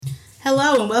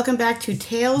Hello and welcome back to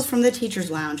Tales from the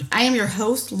Teacher's Lounge. I am your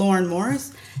host, Lauren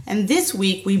Morris, and this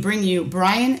week we bring you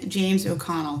Brian James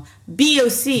O'Connell,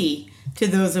 BOC, to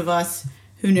those of us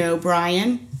who know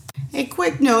Brian. A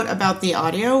quick note about the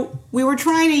audio. We were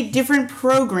trying a different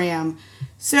program,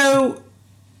 so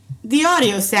the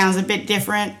audio sounds a bit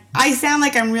different. I sound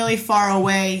like I'm really far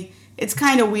away. It's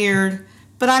kind of weird,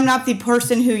 but I'm not the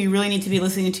person who you really need to be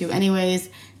listening to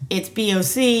anyways. It's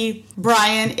BOC.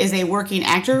 Brian is a working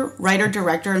actor, writer,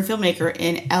 director, and filmmaker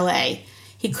in LA.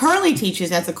 He currently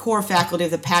teaches as a core faculty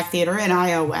of the PAC Theater in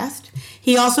IO West.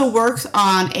 He also works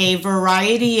on a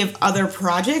variety of other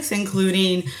projects,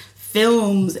 including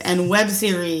films and web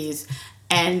series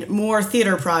and more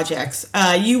theater projects.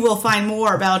 You will find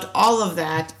more about all of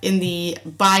that in the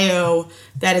bio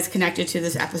that is connected to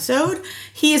this episode.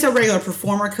 He is a regular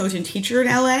performer, coach, and teacher in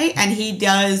LA, and he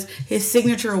does his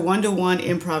signature one-to-one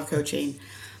improv coaching.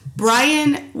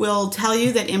 Brian will tell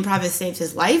you that improv has saved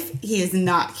his life. He is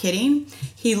not kidding.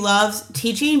 He loves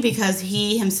teaching because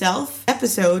he himself,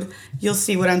 you'll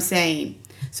see what I'm saying.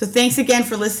 So thanks again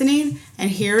for listening,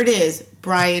 and here it is,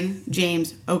 Brian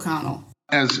James O'Connell.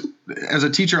 As a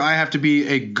teacher, I have to be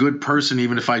a good person,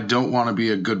 even if I don't want to be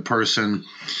a good person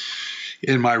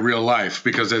in my real life,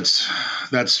 because that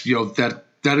is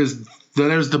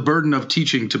the burden of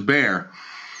teaching to bear.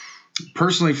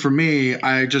 Personally, for me,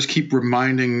 I just keep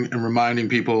reminding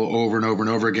people over and over and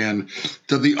over again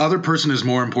that the other person is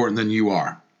more important than you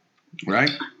are,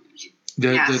 right?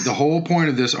 The whole point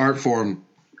of this art form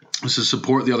is to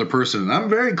support the other person. And I'm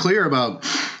very clear about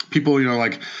people,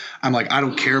 I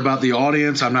don't care about the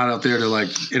audience. I'm not out there to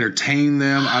entertain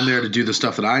them. I'm there to do the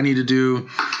stuff that I need to do.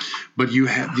 But you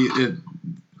have the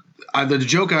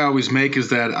joke I always make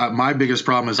is that my biggest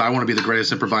problem is I want to be the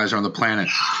greatest improviser on the planet,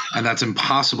 and that's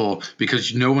impossible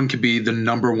because no one can be the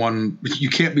number one. You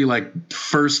can't be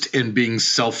first in being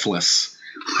selfless.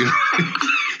 You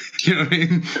know what I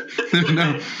mean?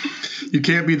 No, you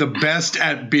can't be the best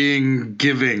at being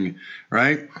giving.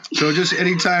 Right. So just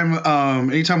anytime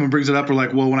one brings it up, we're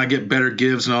like, well, when I get better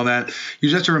gives and all that, you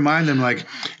just have to remind them,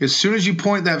 as soon as you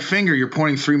point that finger, you're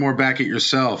pointing 3 more back at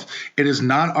yourself. It is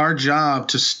not our job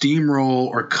to steamroll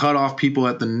or cut off people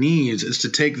at the knees. It's to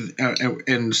take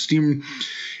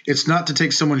It's not to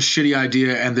take someone's shitty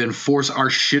idea and then force our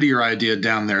shittier idea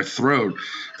down their throat.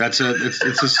 That's a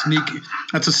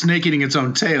snake eating its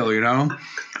own tail.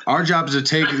 Our job is to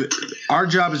take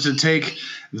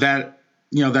that.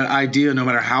 That idea, no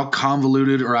matter how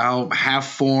convoluted or how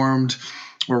half-formed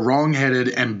or wrong-headed,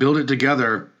 and build it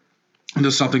together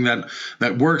into something that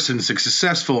works and is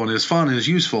successful and is fun and is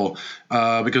useful,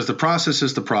 because the process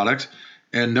is the product,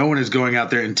 and no one is going out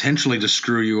there intentionally to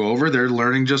screw you over. They're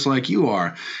learning just like you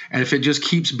are. And if it just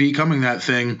keeps becoming that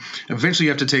thing, eventually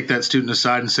you have to take that student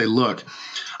aside and say, look,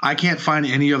 I can't find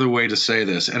any other way to say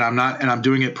this. And I'm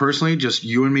doing it personally, just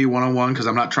you and me one-on-one, because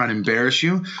I'm not trying to embarrass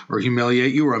you or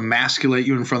humiliate you or emasculate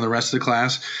you in front of the rest of the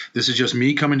class. This is just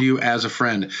me coming to you as a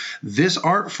friend. This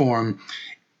art form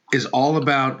is all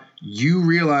about you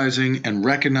realizing and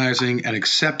recognizing and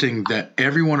accepting that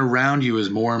everyone around you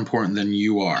is more important than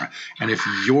you are. And if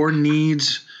you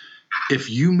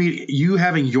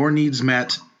having your needs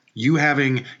met, you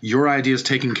having your ideas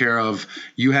taken care of,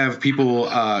 you have people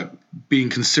being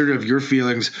considerate of your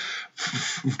feelings,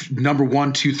 number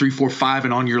 1, 2, 3, 4, 5,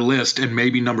 and on your list, and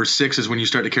maybe number 6 is when you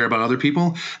start to care about other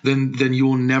people, then you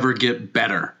will never get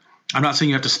better. I'm not saying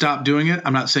you have to stop doing it.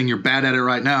 I'm not saying you're bad at it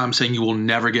right now. I'm saying you will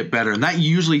never get better. And that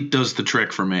usually does the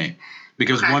trick for me.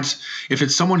 Because if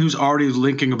it's someone who's already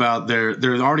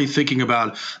they're already thinking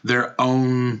about their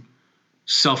own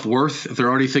self-worth, if they're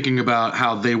already thinking about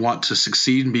how they want to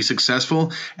succeed and be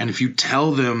successful, and if you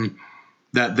tell them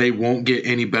that they won't get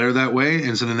any better that way,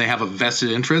 and so then they have a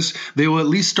vested interest, they will at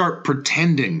least start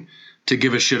pretending to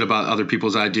give a shit about other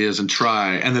people's ideas and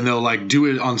try, and then they'll do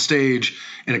it on stage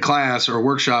in a class or a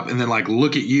workshop, and then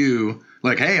look at you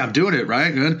hey, I'm doing it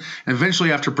right, good. And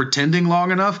eventually, after pretending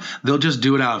long enough, they'll just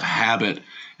do it out of habit.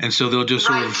 And so they'll just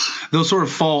sort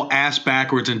of fall ass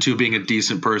backwards into being a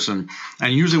decent person.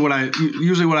 And usually what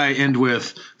I end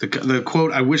with, the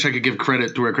quote, I wish I could give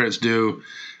credit to where credit's due.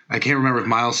 I can't remember if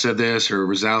Miles said this or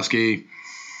Wazowski.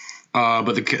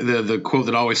 But the quote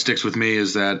that always sticks with me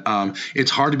is that it's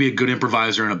hard to be a good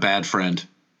improviser and a bad friend.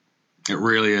 It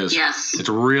really is. Yes. It's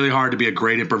really hard to be a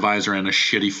great improviser and a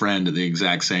shitty friend at the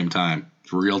exact same time.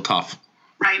 It's real tough.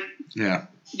 Right. Yeah.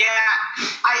 Yeah.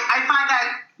 I find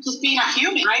that just being a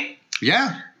human, right?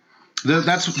 Yeah.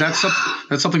 That's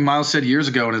something Miles said years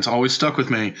ago, and it's always stuck with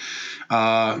me.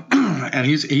 And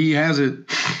he has it.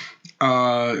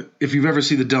 If you've ever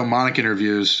seen the Delmonic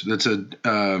interviews, that's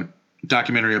a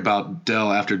documentary about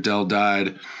Del after Del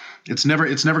died. it's never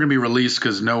going to be released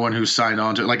because no one who signed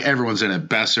on to it, like everyone's in it.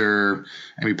 Besser,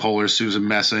 Amy Poehler, Susan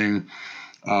Messing,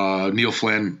 Neil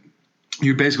Flynn.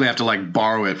 You basically have to like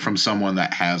borrow it from someone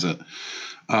that has it.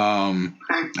 I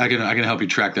can help you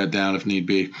track that down if need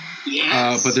be.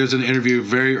 Yes. But there's an interview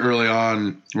very early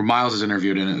on where Miles is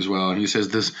interviewed in it as well, and he says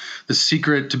the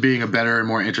secret to being a better and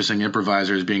more interesting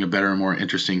improviser is being a better and more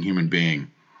interesting human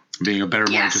being, being a better,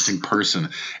 more interesting person,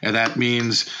 and that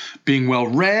means being well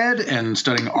read and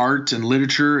studying art and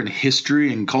literature and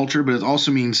history and culture, but it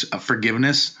also means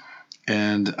forgiveness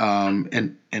and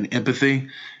empathy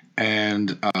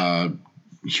and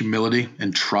humility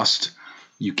and trust.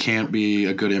 You can't be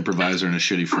a good improviser and a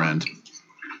shitty friend.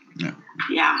 Yeah.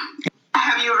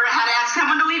 Have you ever had to ask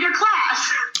someone to leave your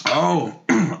class? Oh,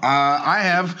 I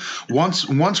have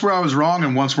once where I was wrong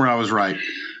and once where I was right.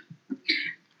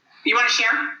 You want to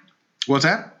share? What's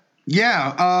that? Yeah.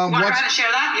 Want to try to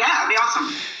share that? Yeah, that'd be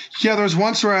awesome. Yeah, there was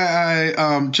once where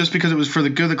I just because it was for the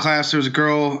good of the class, there was a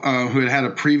girl who had a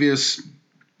previous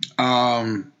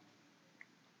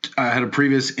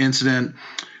incident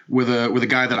with a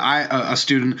guy that a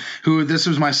student who this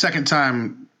was my second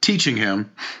time teaching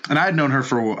him, and I had known her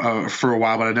for a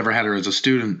while, but I never had her as a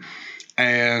student,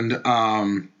 and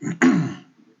there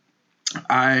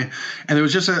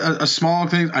was just a small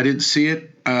thing. I didn't see it.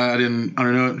 I don't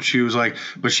know. She was like,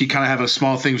 but she kind of had a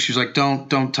small thing. She was like,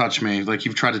 don't touch me. Like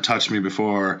you've tried to touch me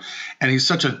before. And he's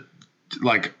such a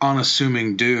like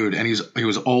unassuming dude. And he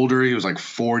was older. He was like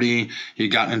 40. He'd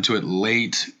gotten into it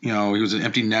late. You know, he was an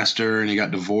empty nester and he got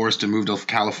divorced and moved to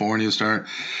California to start.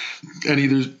 And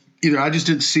either I just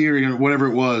didn't see her, you know, whatever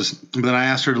it was. But then I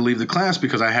asked her to leave the class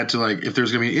because I had to like, if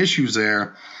there's going to be issues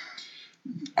there,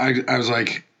 I was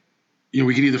like, you know,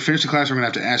 we could either finish the class or I'm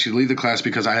going to have to ask you to leave the class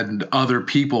because I had other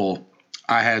people.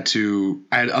 I had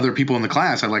other people in the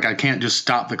class. I can't just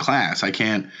stop the class. I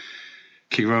can't.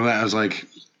 Can you remember that? I was like,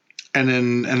 and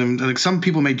then like some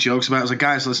people made jokes about it. I was like,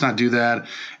 guys, let's not do that.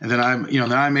 And then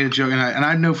I made a joke and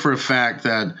I know for a fact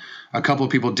that a couple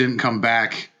of people didn't come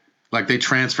back. Like they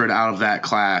transferred out of that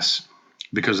class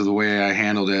because of the way I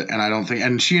handled it. And I don't think,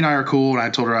 and she and I are cool. And I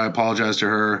told her I apologized to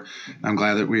her. I'm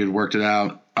glad that we had worked it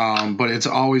out. But it's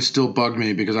always still bugged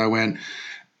me because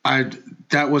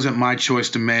that wasn't my choice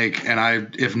to make.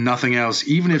 And if nothing else,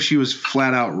 even if she was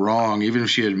flat out wrong, even if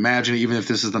she had imagined, even if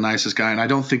this is the nicest guy, and I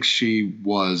don't think she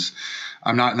was,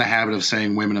 I'm not in the habit of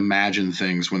saying women imagine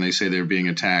things when they say they're being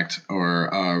attacked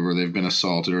or they've been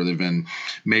assaulted or they've been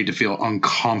made to feel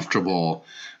uncomfortable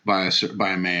by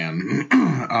a man.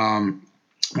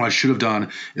 What I should have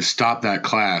done is stop that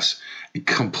class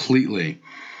completely.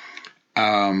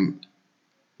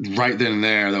 Right then and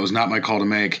there, that was not my call to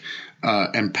make,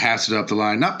 and pass it up the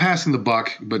line. Not passing the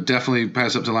buck, but definitely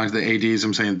pass up the line to the ADs.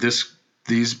 I'm saying this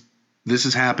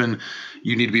has happened.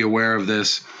 You need to be aware of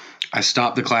this. I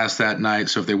stopped the class that night,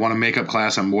 so if they want to make up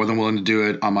class, I'm more than willing to do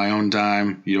it on my own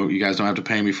dime. You guys don't have to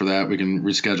pay me for that. We can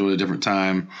reschedule it a different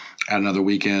time at another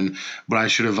weekend. But I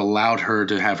should have allowed her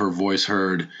to have her voice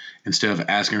heard instead of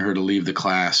asking her to leave the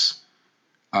class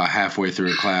halfway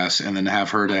through a class and then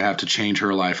have to change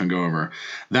her life and go over.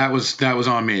 That was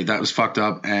on me. That was fucked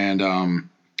up. And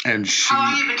she. How long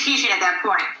have you been teaching at that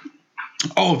point?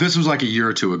 Oh, this was like a year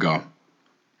or two ago.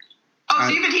 Oh,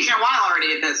 so you've been teaching a while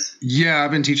already at this. Yeah,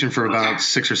 I've been teaching for about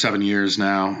 6 or 7 years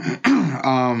now.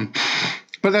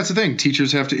 But that's the thing.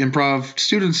 Teachers have to improv.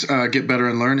 Students get better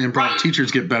and learn. Improv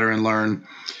teachers get better and learn.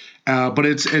 But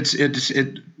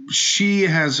she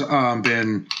has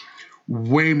been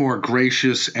way more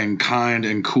gracious and kind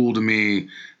and cool to me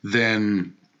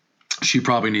than she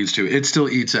probably needs to. It still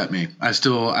eats at me.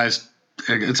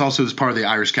 It's also as part of the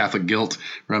Irish Catholic guilt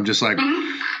where I'm just like,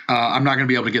 I'm not going to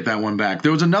be able to get that one back.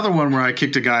 There was another one where I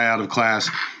kicked a guy out of class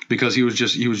because he was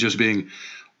just being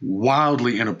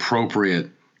wildly inappropriate.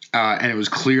 And it was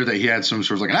clear that he had some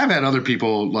sort of and I've had other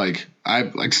people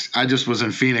I just was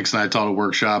in Phoenix and I taught a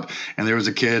workshop and there was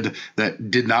a kid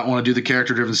that did not want to do the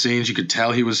character driven scenes. You could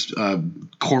tell he was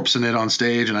corpsing it on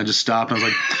stage and I just stopped and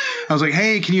I was like,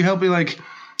 hey, can you help me?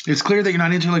 It's clear that you're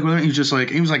not into whether he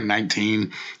was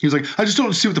 19. He was like, I just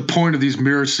don't see what the point of these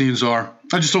mirror scenes are.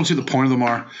 I just don't see what the point of them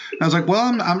are. And I was like,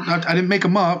 well, I didn't make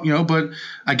them up, but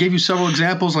I gave you several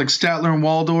examples like Statler and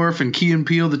Waldorf and Key and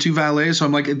Peele, the two valets. So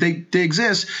I'm like, they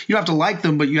exist. You don't have to like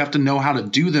them, but you have to know how to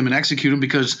do them and execute them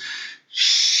because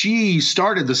she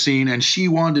started the scene and she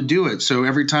wanted to do it. So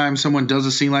every time someone does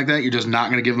a scene like that, you're just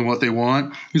not going to give them what they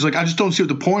want. He's like, I just don't see what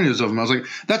the point is of them. I was like,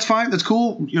 that's fine. That's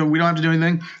cool. We don't have to do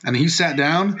anything. And he sat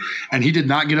down and he did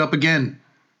not get up again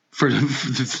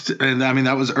and I mean,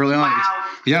 that was early on. Wow.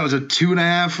 Yeah, it was a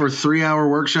 2.5 or 3 hour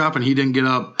workshop and he didn't get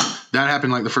up. That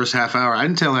happened the first half hour. I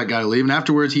didn't tell that guy to leave. And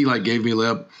afterwards he gave me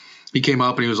lip. he came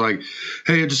up and he was like,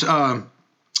 hey,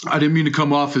 I didn't mean to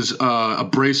come off as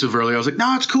abrasive earlier. I was like,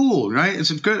 no, it's cool, right?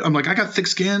 It's good. I'm like, I got thick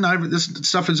skin. This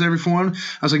stuff is every form.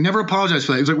 I was like, never apologize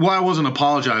for that. He was like, well, I wasn't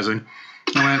apologizing.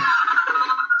 I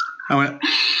went,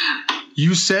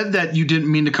 you said that you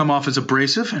didn't mean to come off as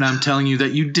abrasive, and I'm telling you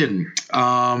that you didn't.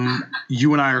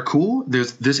 You and I are cool.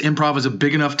 This improv is a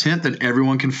big enough tent that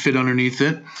everyone can fit underneath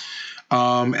it.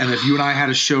 And if you and I had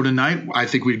a show tonight, I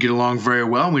think we'd get along very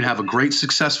well. And we'd have a great,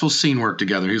 successful scene work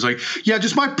together. He was like, yeah,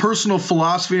 just my personal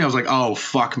philosophy. And I was like, oh,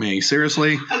 fuck me.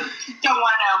 Seriously? Don't want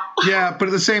to know. Yeah, but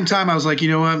at the same time, I was like, you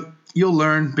know what? You'll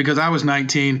learn, because I was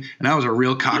 19 and I was a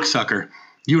real cocksucker.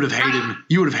 You would have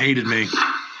hated me.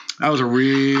 I was a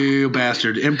real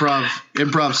bastard.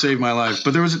 Improv saved my life.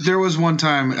 But there was one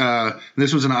time,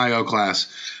 this was an IO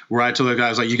class, where I told the guy, I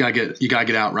was like, you gotta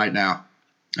get out right now.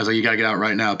 I was like, you got to get out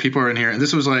right now. People are in here. And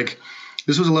this was a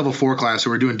level 4 class. So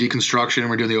we're doing deconstruction and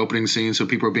we're doing the opening scene. So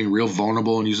people are being real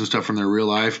vulnerable and using stuff from their real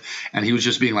life. And he was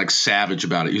just being like savage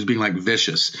about it. He was being like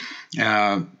vicious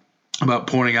about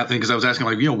pointing out things. Because I was asking,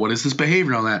 like, what is this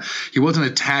behavior on that? He wasn't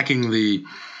attacking the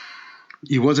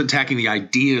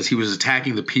ideas. He was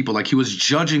attacking the people. Like, he was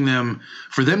judging them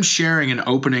for them sharing and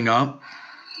opening up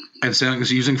and saying,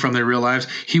 using from their real lives.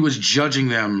 He was judging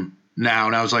them now,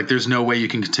 and I was like, there's no way you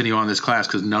can continue on this class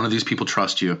because none of these people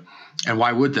trust you. And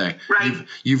why would they? Right.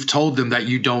 You've told them that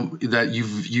you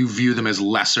view them as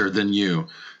lesser than you,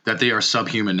 that they are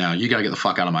subhuman now. You got to get the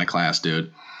fuck out of my class,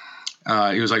 dude.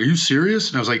 He was like, are you serious?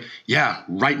 And I was like, yeah,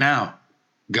 right now.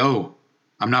 Go.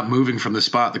 I'm not moving from this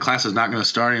spot. The class is not going to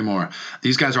start anymore.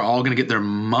 These guys are all going to get their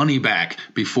money back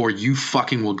before you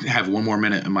fucking will have one more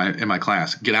minute in my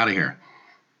class. Get out of here.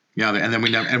 Yeah, and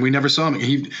then we never saw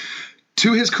him.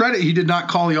 To his credit, he did not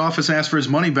call the office and ask for his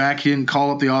money back. He didn't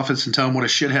call up the office and tell him what a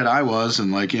shithead I was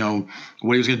and, like,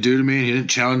 what he was going to do to me. He didn't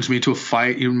challenge me to a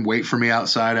fight. He didn't wait for me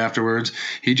outside afterwards.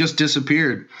 He just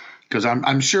disappeared because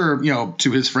I'm sure,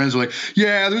 to his friends were like,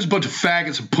 yeah, there's a bunch of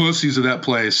faggots and pussies at that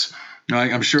place.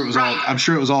 I'm sure it was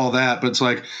all that. But it's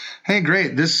like, hey,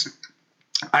 great.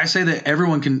 I say that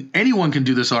anyone can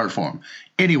do this art form.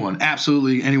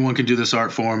 Absolutely anyone can do this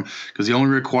art form, because the only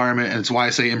requirement, and it's why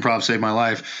I say improv saved my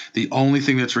life, the only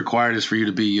thing that's required is for you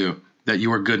to be you, that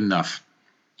you are good enough.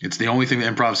 It's the only thing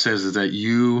that improv says, is that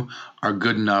you are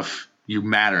good enough, you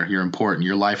matter, you're important,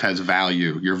 your life has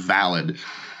value, you're valid.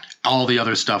 All the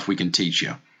other stuff we can teach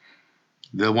you.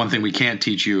 The one thing we can't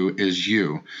teach you is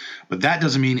you. But that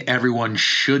doesn't mean everyone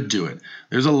should do it.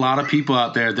 There's a lot of people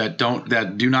out there that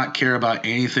do not care about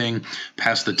anything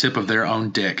past the tip of their own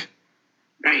dick.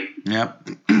 Right. Yep.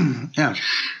 Yeah.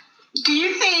 Do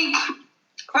you think?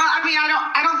 Well,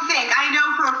 I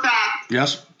know for a fact.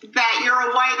 Yes. That you're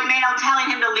a white male telling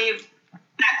him to leave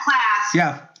that class.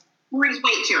 Yeah. Brings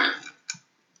weight to it.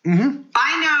 Mm-hmm.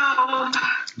 I know.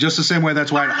 Just the same way.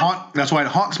 That's why it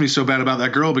haunts me so bad about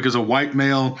that girl, because a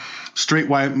straight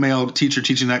white male teacher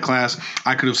teaching that class,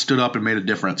 I could have stood up and made a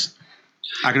difference.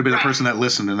 I could have been the person that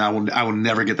listened, and I will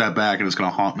never get that back, and it's going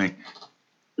to haunt me.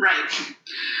 Right.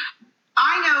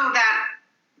 I know that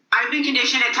I've been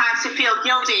conditioned at times to feel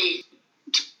guilty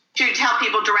to tell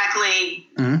people directly,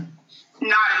 not in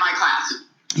my class.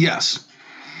 Yes.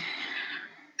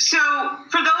 So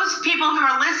for those people who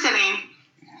are listening,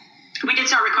 we did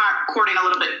start recording a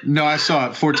little bit. No, I saw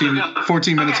it 14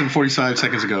 minutes and 45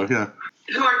 seconds ago. Yeah.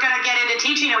 Who are going to get into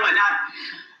teaching and whatnot.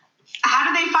 How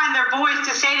do they find their voice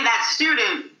to say to that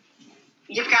student,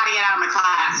 you've got to get out of my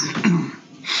class?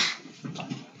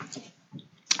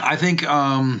 I think,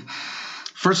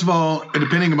 first of all,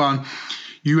 depending upon,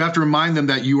 you have to remind them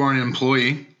that you are an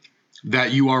employee,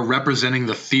 that you are representing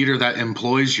the theater that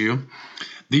employs you.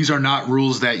 These are not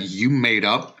rules that you made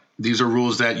up. These are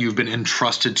rules that you've been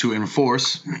entrusted to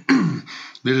enforce.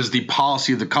 This is the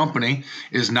policy of the company.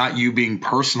 It is not you being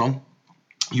personal.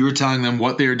 You are telling them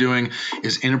what they are doing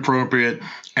is inappropriate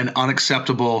and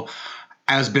unacceptable,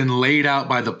 has been laid out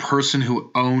by the person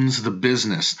who owns the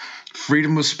business.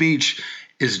 Freedom of speech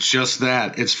is just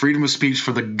that. It's freedom of speech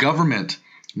for the government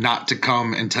not to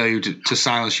come and tell you to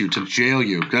silence you, to jail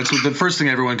you. That's what the first thing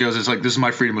everyone goes is like, this is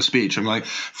my freedom of speech. I'm like,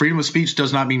 freedom of speech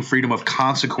does not mean freedom of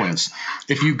consequence.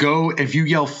 If you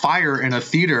yell fire in a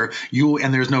theater,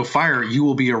 and there's no fire, you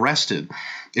will be arrested.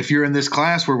 If you're in this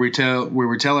class where we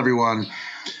tell everyone,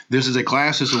 this is a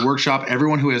class, this is a workshop,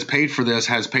 everyone who has paid for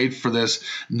this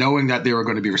knowing that they were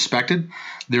going to be respected,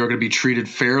 they were going to be treated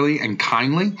fairly and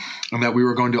kindly, and that we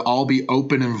were going to all be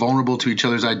open and vulnerable to each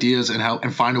other's ideas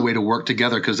and find a way to work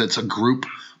together, because it's a group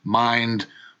mind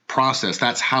process.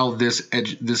 That's how this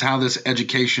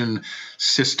education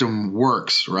system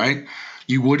works, right?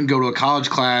 You wouldn't go to a college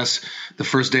class the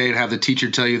first day and have the teacher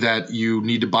tell you that you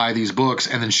need to buy these books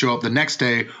and then show up the next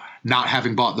day not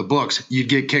having bought the books. You'd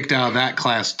get kicked out of that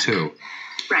class too.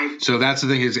 Right. So that's the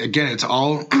thing is, again, it's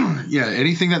all,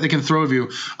 anything that they can throw at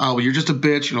you. Well, you're just a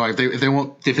bitch. You know, if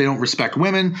they don't respect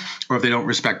women, or if they don't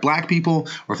respect black people,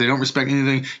 or if they don't respect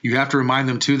anything, you have to remind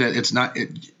them too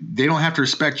that they don't have to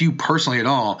respect you personally at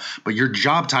all. But your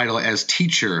job title as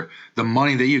teacher, the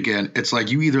money that you get, it's like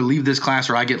you either leave this class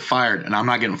or I get fired, and I'm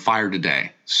not getting fired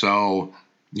today. So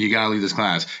you got to leave this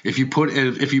class. If you put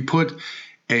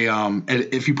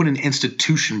an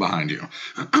institution behind you.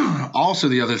 Also,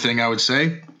 the other thing I would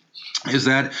say is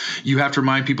that you have to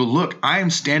remind people, look, I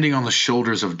am standing on the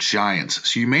shoulders of giants.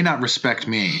 So you may not respect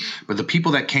me, but the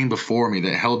people that came before me,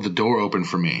 that held the door open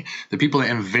for me, the people that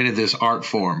invented this art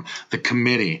form, the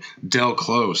committee, Del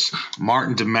Close,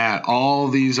 Martin DeMatt, all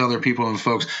these other people and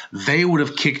folks, they would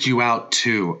have kicked you out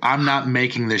too. I'm not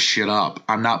making this shit up.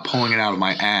 I'm not pulling it out of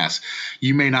my ass.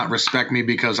 You may not respect me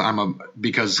because I'm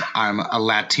a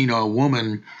Latino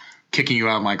woman kicking you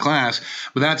out of my class,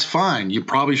 but that's fine. You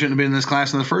probably shouldn't have been in this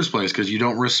class in the first place because you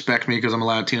don't respect me because I'm a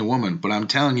Latina woman. But I'm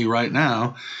telling you right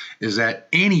now is that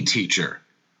any teacher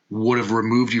would have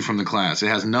removed you from the class. It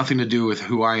has nothing to do with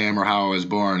who I am or how I was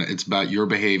born. It's about your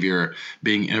behavior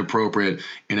being inappropriate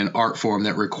in an art form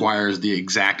that requires the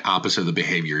exact opposite of the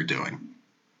behavior you're doing.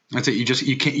 That's it.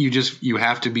 You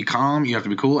have to be calm. You have to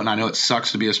be cool. And I know it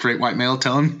sucks to be a straight white male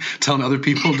telling other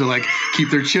people to like keep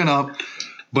their chin up.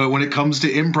 But when it comes to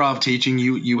improv teaching,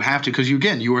 you have to, because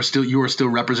you are still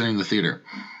representing the theater.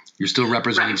 You're still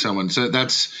representing someone. So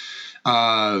that's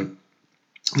there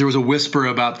was a whisper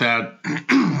about that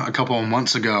a couple of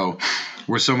months ago,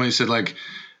 where somebody said like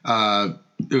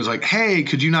it was like, hey,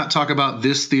 could you not talk about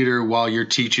this theater while you're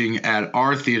teaching at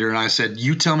our theater? And I said,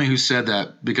 you tell me who said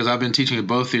that, because I've been teaching at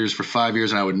both theaters for 5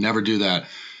 years and I would never do that.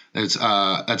 That's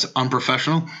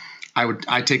unprofessional.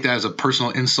 I take that as a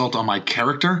personal insult on my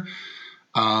character.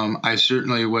 I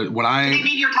certainly would. What I maybe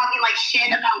you're talking like shit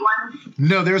about one.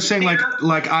 No, they were saying theater?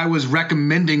 like I was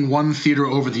recommending one theater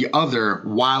over the other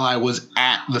while I was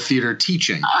at the theater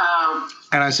teaching.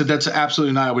 And I said that's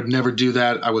absolutely not. I would never do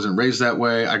that. I wasn't raised that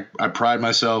way. I pride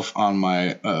myself on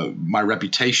my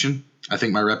reputation. I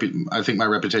think my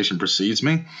reputation precedes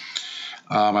me.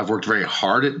 I've worked very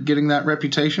hard at getting that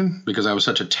reputation because I was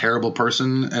such a terrible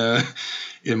person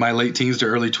in my late teens to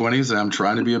early 20s, and I'm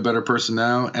trying to be a better person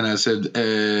now. And I said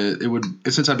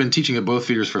since I've been teaching at both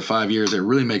theaters for 5 years, it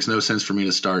really makes no sense for me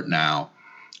to start now.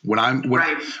 When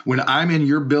I'm in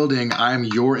your building, I'm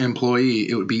your employee.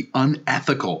 It would be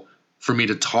unethical for me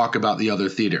to talk about the other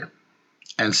theater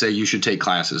and say you should take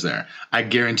classes there. I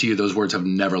guarantee you those words have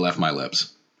never left my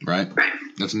lips. Right?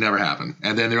 That's never happened.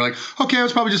 And then they're like, okay, it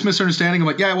was probably just misunderstanding. I'm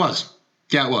like, yeah, it was.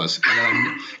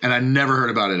 And I never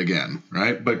heard about it again.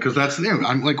 Right? But because that's the thing.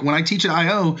 I'm like, when I teach at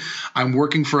IO, I'm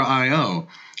working for IO.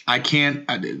 I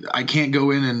can't go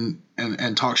in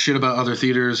and talk shit about other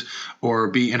theaters or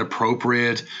be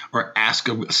inappropriate or ask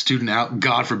a student out.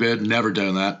 God forbid. Never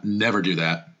done that. Never do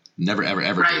that. Never, ever,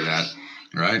 ever do that.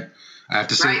 Right? I have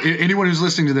to say, anyone who's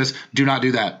listening to this, do not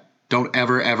do that. Don't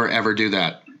ever, ever, ever do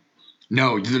that.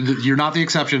 No, you're not the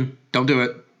exception. Don't do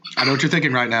it. I know what you're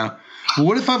thinking right now. Well,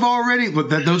 what if I've already –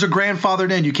 those are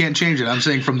grandfathered in. You can't change it. I'm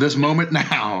saying from this moment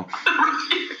now,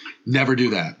 never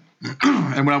do that.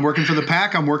 And when I'm working for the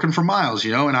PAC, I'm working for Miles,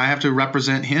 and I have to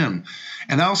represent him.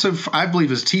 And also, I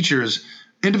believe as teachers,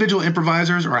 individual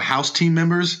improvisers or house team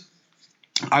members,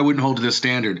 I wouldn't hold to this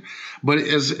standard. But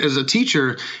as a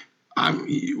teacher –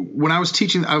 when I was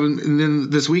teaching, and then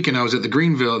this weekend I was at the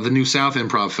Greenville, the New South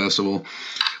Improv Festival.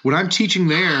 When I'm teaching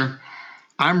there,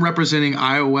 I'm representing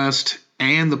Iowa West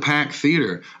and the PAC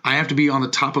Theater. I have to be on the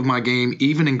top of my game,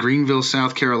 even in Greenville,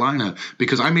 South Carolina,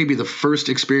 because I may be the first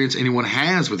experience anyone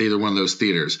has with either one of those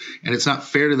theaters. And it's not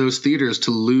fair to those theaters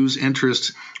to lose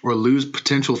interest or lose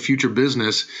potential future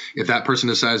business if that person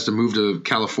decides to move to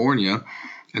California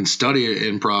and study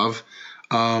improv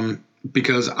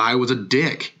because I was a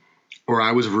dick. Or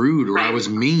I was rude, or I was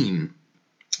mean.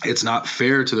 It's not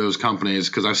fair to those companies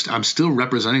because I'm still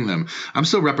representing them. I'm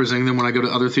still representing them when I go to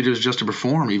other theaters just to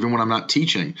perform, even when I'm not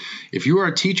teaching. If you are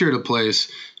a teacher at a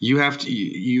place, you have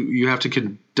to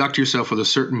conduct yourself with a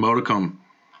certain modicum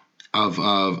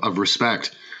of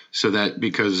respect, so that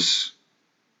because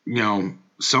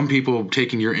some people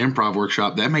taking your improv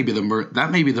workshop, that may be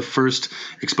the first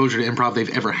exposure to improv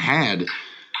they've ever had.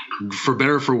 For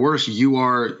better or for worse, you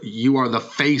are the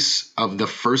face of the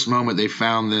first moment they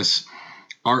found this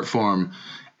art form,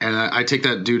 and I take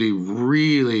that duty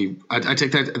really. I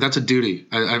take that. That's a duty.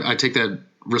 I take that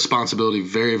responsibility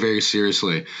very, very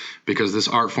seriously because this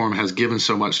art form has given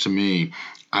so much to me.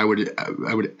 I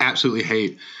would absolutely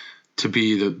hate to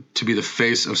be the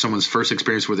face of someone's first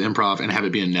experience with improv and have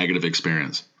it be a negative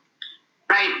experience.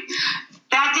 Right.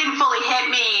 That didn't fully hit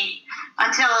me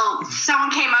until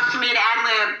someone came up to me at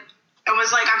ad-lib and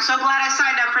was like, I'm so glad I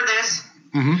signed up for this.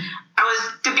 Mm-hmm. I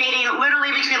was debating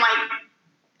literally between like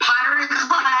pottery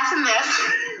class and this.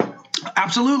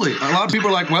 Absolutely. A lot of people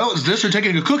are like, well, it's this or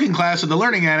taking a cooking class at the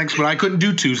Learning Annex, but I couldn't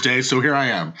do Tuesday, so here I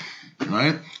am.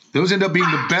 Right? Those end up being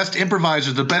the best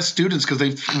improvisers, the best students, because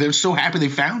they're so happy they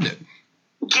found it.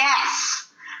 Yes.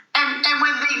 And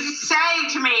when they say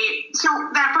to me, so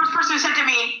that first person who said to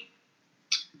me,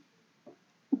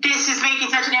 this is making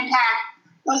such an impact,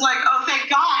 I was like, oh, thank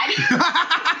God.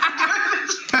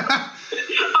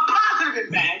 A positive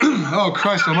impact. Oh,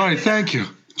 Christ almighty, thank you.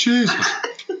 Jesus.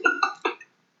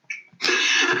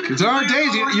 There are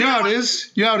days, you know how it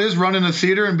is? You know how it is running a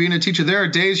theater and being a teacher? There are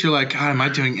days you're like, God, am I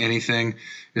doing anything?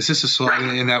 Is this a slow?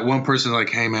 Right. And that one person's like,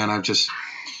 hey, man, I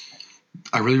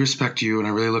really respect you and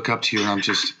I really look up to you, and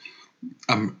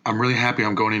I'm really happy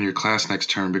I'm going into your class next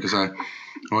term because I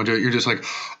want to do it. You're just like,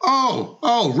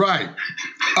 oh, right.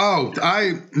 Oh,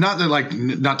 not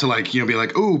to be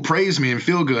like, ooh, praise me and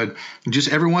feel good.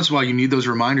 Just every once in a while you need those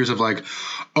reminders of like,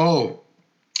 oh,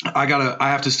 I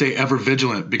have to stay ever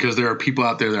vigilant because there are people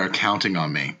out there that are counting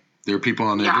on me. There are people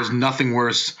on there. Yeah. There's nothing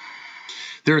worse.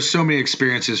 There are so many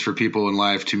experiences for people in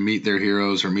life to meet their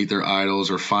heroes or meet their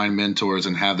idols or find mentors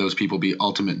and have those people be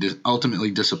ultimately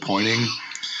disappointing.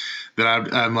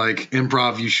 That I'm like,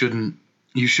 improv, you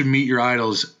should meet your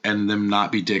idols and them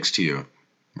not be dicks to you,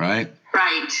 right?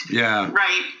 Right. Yeah.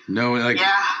 Right. No, like,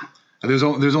 yeah. There's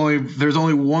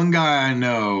only one guy I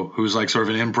know who's like sort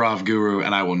of an improv guru,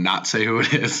 and I will not say who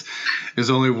it is.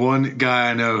 There's only one guy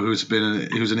I know who's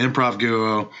an improv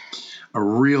guru, a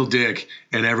real dick,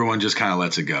 and everyone just kind of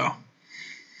lets it go. All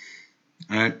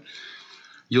right?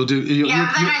 That drives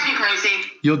me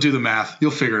crazy. You'll do the math.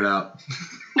 You'll figure it out.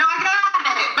 No, I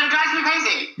got it, but it drives me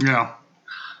crazy. Yeah.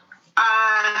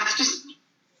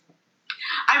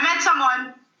 I met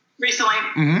someone recently.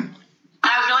 Mm-hmm.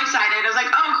 I was really excited. I was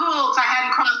like, oh, cool, because I hadn't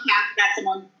crossed paths with that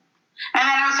someone. And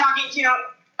then I was talking to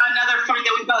another friend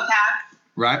that we both have.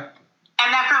 Right. And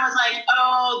that friend was like,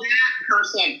 oh, that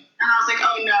person. And I was like,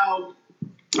 oh, no.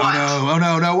 What? Oh,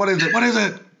 no. What is it? What is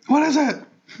it? What is it?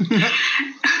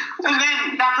 And then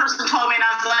that person told me, and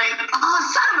I was like, oh,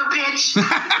 son of a bitch.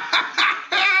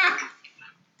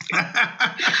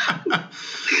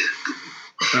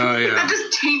 Oh, yeah. That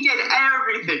just tainted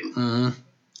everything. Mm-hmm.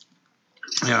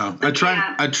 Yeah, I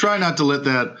try not to let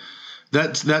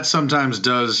that sometimes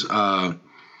does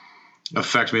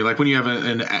affect me. Like when you have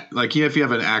if you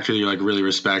have an actor that you like really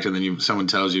respect, and then someone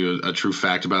tells you a true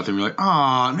fact about them, you're like,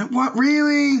 oh, no, what,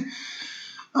 really?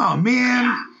 Oh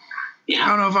man, yeah. I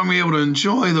don't know if I'm gonna be able to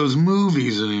enjoy those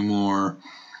movies anymore.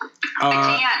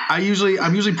 I'm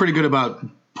usually pretty good about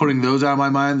putting those out of my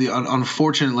mind.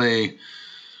 Unfortunately,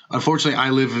 I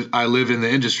live in the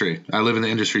industry. I live in the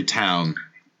industry town.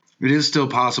 It is still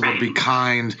possible to be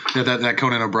kind. That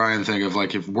Conan O'Brien thing of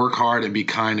like, if work hard and be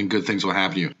kind and good things will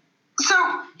happen to you. So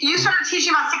you started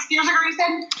teaching about 6 years ago, you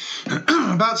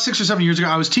said? About 6 or 7 years ago.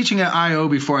 I was teaching at IO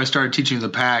before I started teaching the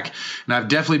PAC, and I've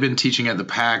definitely been teaching at the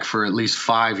PAC for at least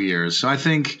 5 years. So I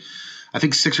think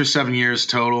 6 or 7 years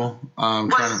total.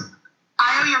 Was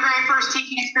IO your very first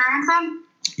teaching experience then?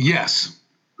 Yes.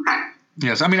 Okay.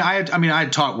 Yes, I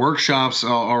had taught workshops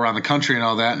all around the country and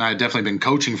all that, and I had definitely been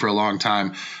coaching for a long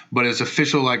time. But as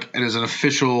an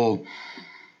official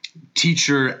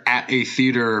teacher at a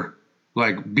theater,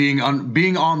 like being on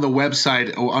the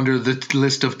website under the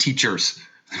list of teachers.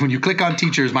 When you click on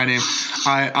teachers, my name,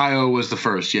 IO was the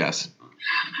first. Yes.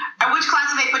 And which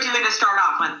class did they put you in to start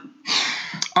off with?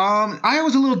 IO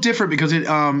was a little different because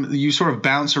you sort of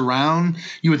bounce around.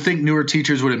 You would think newer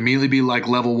teachers would immediately be like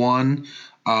level 1.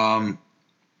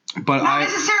 But not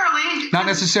necessarily. Not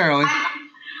necessarily.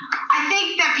 I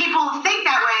think that people think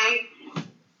that way,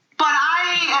 but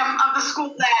I am of the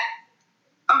school that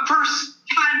a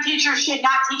first-time teacher should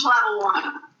not teach level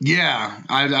 1. Yeah,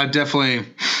 I definitely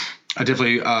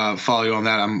follow you on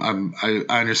that.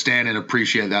 I understand and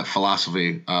appreciate that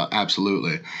philosophy.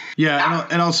 Absolutely. Yeah,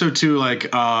 and also too, like,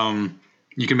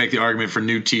 you can make the argument for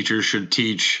new teachers should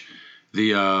teach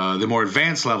the more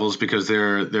advanced levels because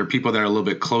they're people that are a little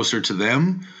bit closer to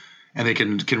them and they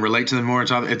can relate to them more.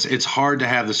 It's hard to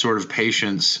have the sort of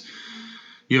patience,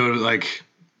 like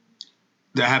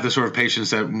to have the sort of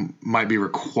patience that might be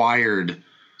required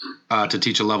to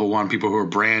teach a level 1, people who are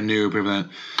brand new, people that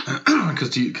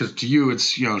because to you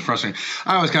it's it's frustrating.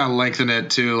 I always kind of lengthen it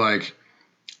to like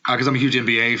because I'm a huge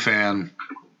NBA fan.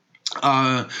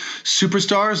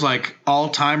 Superstars, like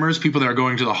all-timers, people that are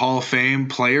going to the Hall of Fame,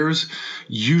 players,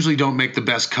 usually don't make the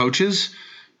best coaches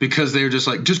because they're just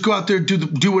like, just go out there,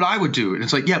 do what I would do. And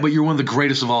it's like, yeah, but you're one of the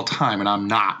greatest of all time, and I'm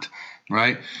not,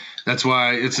 right? That's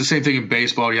why it's the same thing in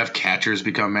baseball. You have catchers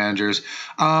become managers.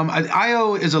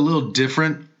 IO is a little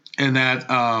different in that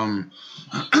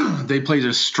they play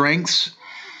their strengths,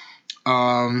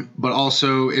 but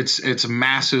also it's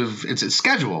massive. It's a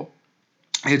schedule.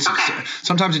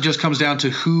 Sometimes it just comes down to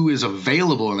who is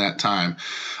available in that time,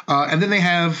 and then they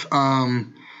have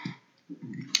and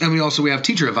we have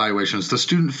teacher evaluations. The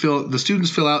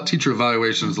students fill out teacher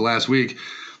evaluations last week,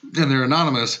 and they're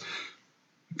anonymous,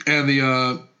 and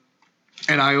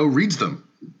and IO reads them.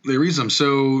 They read them.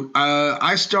 So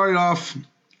I started off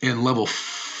in level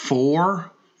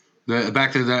 4.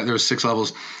 Back then there was 6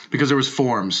 levels because there was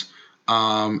forms.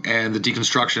 And the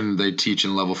deconstruction they teach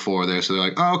in level 4 there. So they're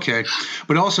like, oh, okay.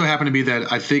 But it also happened to be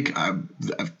that I think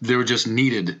they were just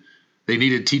needed. They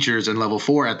needed teachers in level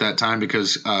 4 at that time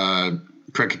because Craig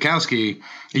Kukowski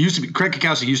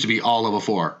used to be all level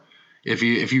 4. If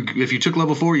you took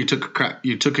level 4, you took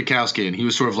Kukowski, and he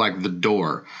was sort of like the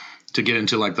door to get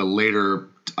into like the later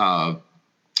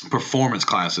performance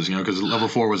classes, because level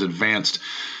 4 was advanced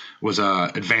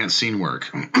scene work.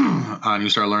 And you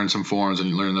start learning some forms and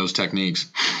you learn those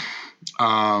techniques.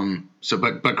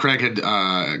 But Craig had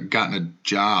gotten a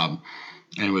job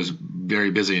and was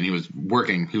very busy, and he was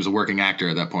working. He was a working actor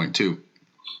at that point too.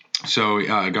 So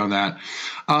I got on that.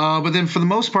 But then for the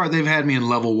most part, they've had me in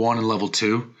level 1 and level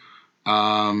 2.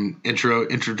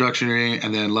 Introductory,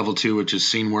 and then level 2, which is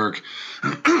scene work.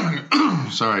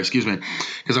 Sorry, excuse me,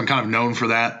 because I'm kind of known for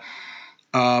that.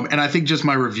 And I think just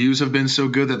my reviews have been so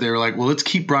good that they were like, well, let's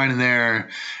keep Brian in there.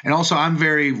 And also I'm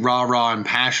very rah and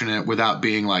passionate without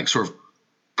being like sort of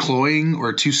cloying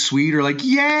or too sweet or like,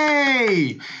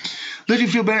 yay, let you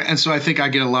feel better. And so I think I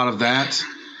get a lot of that.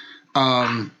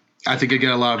 I think I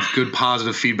get a lot of good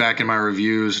positive feedback in my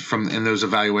reviews in those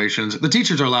evaluations. The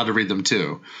teachers are allowed to read them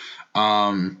too.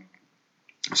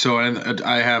 So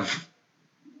I have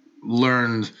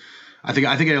learned, I think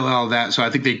I allow that. So I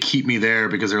think they keep me there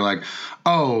because they're like,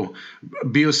 oh,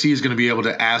 BOC is going to be able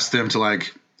to ask them to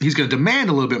like, he's going to demand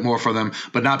a little bit more from them,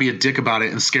 but not be a dick about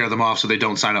it and scare them off so they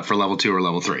don't sign up for level 2 or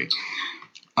level 3.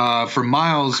 For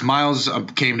Miles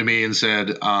came to me and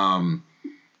said,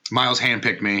 Miles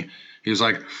handpicked me. He was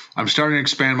like, I'm starting to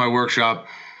expand my workshop.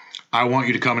 I want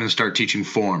you to come in and start teaching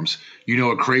forms. You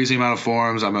know a crazy amount of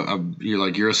forms.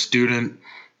 You're a student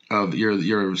of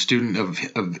you're a student of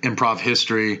improv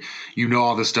history. You know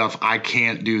all this stuff. I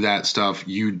can't do that stuff.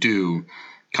 You do.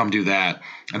 Come do that.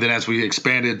 And then as we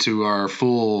expanded to our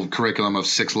full curriculum of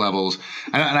 6 levels,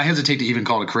 and I hesitate to even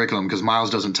call it a curriculum because Miles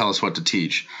doesn't tell us what to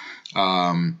teach.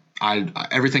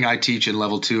 Everything I teach in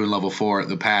level 2 and level 4 at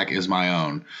the PAC is my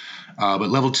own. But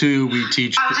level 2 we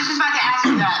teach. I was just about to ask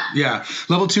you that. Yeah,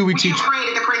 level 2 we teach. You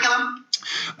created the curriculum.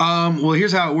 Well,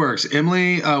 here's how it works.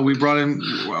 Emily, we brought in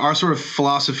our sort of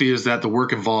philosophy is that the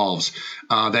work evolves.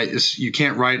 You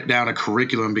can't write down a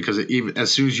curriculum because even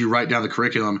as soon as you write down the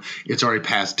curriculum, it's already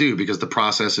past due because the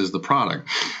process is the product.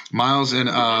 Miles and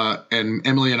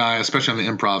Emily and I, especially on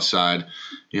the improv side,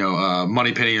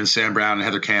 Moneypenny and Sam Brown and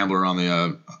Heather Campbell are on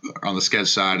the sketch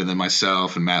side, and then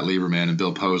myself and Matt Lieberman and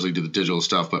Bill Posley do the digital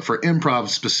stuff. But for improv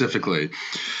specifically,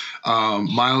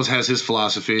 Miles has his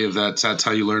philosophy of that's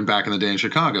how you learned back in the day in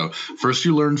Chicago. First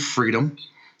you learned freedom,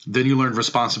 then you learned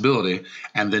responsibility,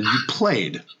 and then you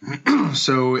played.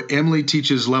 So Emily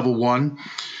teaches level 1,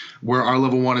 where our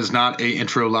level 1 is not a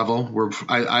intro level.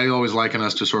 I always liken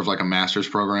us to sort of like a master's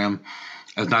program.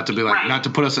 As not to be like, not to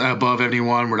put us above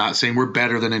anyone. We're not saying we're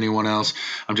better than anyone else.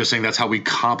 I'm just saying that's how we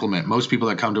complement. Most people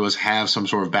that come to us have some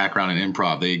sort of background in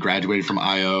improv. They graduated from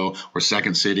IO or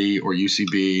Second City or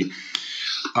UCB.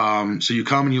 So you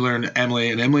come and you learn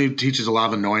Emily, and Emily teaches a lot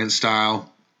of annoyance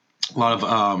style, a lot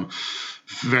of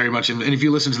very much. And if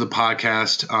you listen to the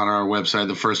podcast on our website,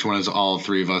 the first one is all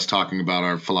 3 of us talking about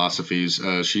our philosophies.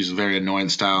 She's very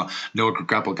annoyance style. Noah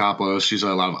Grapple-Kaplos, she's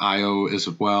a lot of IO as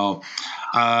well.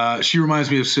 She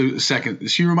reminds me of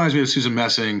Susan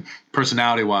Messing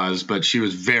personality wise, but she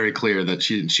was very clear that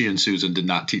she and Susan did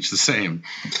not teach the same.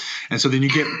 And so then you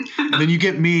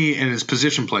get me, and it's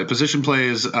position play. Position play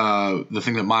is the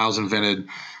thing that Miles invented.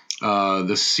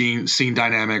 The scene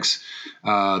dynamics,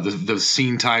 the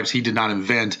scene types he did not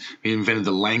invent. He invented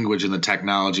the language and the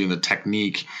technology and the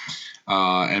technique.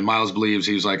 And Miles believes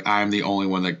he's like, I'm the only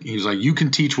one that he's like, you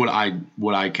can teach what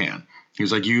I can.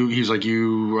 He's like,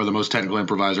 you are the most technical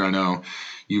improviser I know.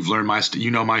 You've learned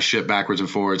you know my shit backwards and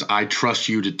forwards. I trust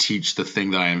you to teach the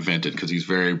thing that I invented, because he's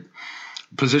very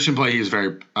position play. He's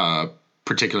very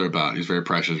particular about. He's very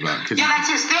precious about. Yeah, that's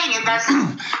his thing. And that's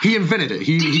he invented it.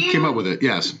 He came up with it.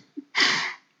 Yes.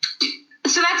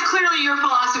 So that's clearly your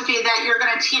philosophy that you're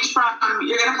going to teach from,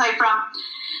 you're going to play from.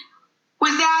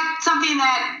 Was that something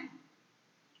that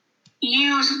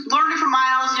you learned from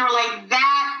Miles and you were like,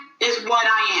 that is what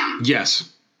I am? Yes.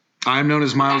 I am known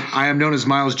as Miles. I am known as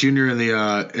Miles Jr. in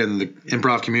the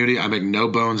improv community. I make no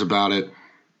bones about it.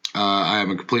 I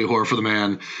am a complete whore for the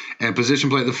man. And position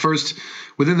play,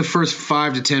 within the first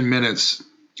 5 to 10 minutes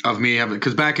of me having,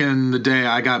 because back in the day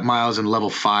I got Miles in level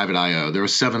 5 at IO. There were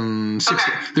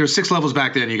 6 levels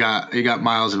back then. You got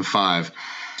Miles in 5.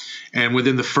 And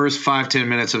within the first 5-10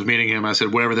 minutes of meeting him, I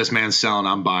said, whatever this man's selling,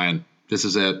 I'm buying. This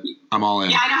is it. I'm all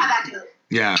in. Yeah, I know how that goes.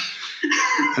 Yeah.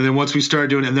 And then once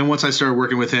I started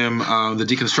working with him, the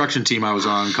deconstruction team I was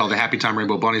on called the Happy Time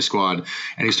Rainbow Bunny Squad,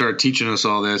 and he started teaching us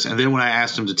all this. And then when I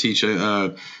asked him to teach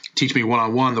me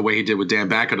one-on-one the way he did with Dan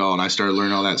Backadall, and I started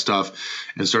learning all that stuff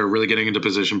and started really getting into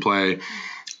position play.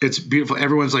 It's beautiful.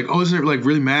 Everyone's like, oh, isn't it like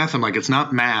really math? I'm like, it's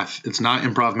not math. It's not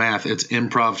improv math. It's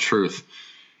improv truth.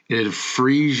 It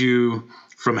frees you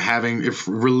from it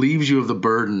relieves you of the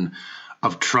burden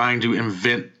of trying to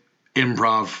invent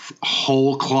improv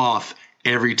whole cloth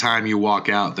every time you walk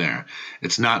out there.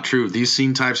 It's not true. These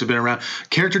scene types have been around.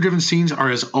 Character-driven scenes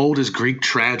are as old as Greek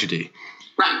tragedy.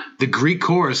 Right. The Greek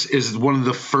chorus is one of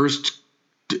the first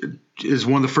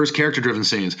character-driven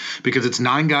scenes because it's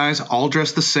 9 guys all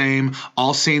dressed the same,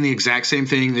 all saying the exact same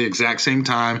thing, the exact same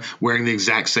time, wearing the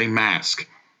exact same mask.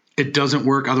 It doesn't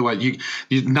work otherwise. You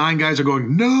 9 guys are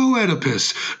going, no,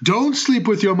 Oedipus, don't sleep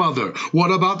with your mother.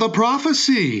 What about the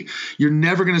prophecy? You're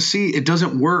never going to see. It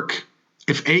doesn't work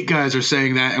if 8 guys are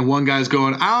saying that and 1 guy's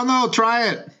going, I don't know, try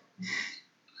it. You know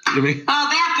what I mean? Oh,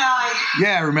 that guy.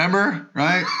 Yeah, remember?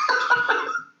 Right?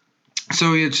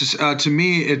 So it's just to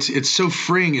me, it's so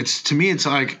freeing. It's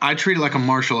like I treat it like a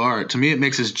martial art. To me, it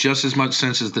makes just as much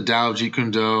sense as the Tao of Jeet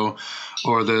Kune Do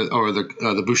or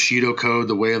the Bushido Code,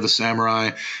 the Way of the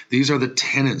Samurai. These are the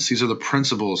tenets. These are the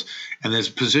principles. And this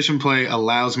position play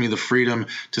allows me the freedom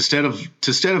to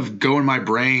instead of go in my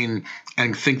brain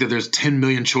and think that there's 10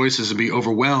 million choices and be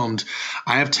overwhelmed.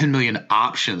 I have 10 million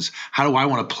options. How do I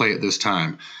want to play it this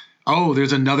time? Oh,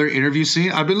 there's another interview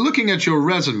scene. I've been looking at your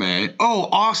resume. Oh,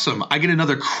 awesome. I get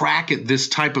another crack at this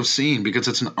type of scene because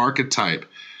it's an archetype,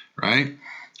 right?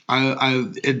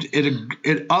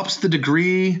 It ups the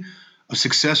degree of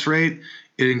success rate.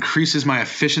 It increases my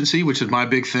efficiency, which is my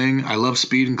big thing. I love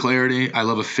speed and clarity. I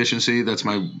love efficiency. That's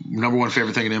my number one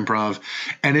favorite thing in improv.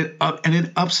 And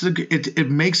it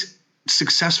makes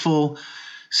successful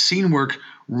scene work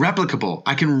replicable.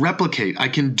 I can replicate. I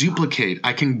can duplicate.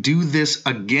 I can do this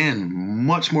again,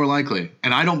 much more likely.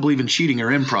 And I don't believe in cheating or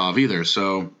improv either.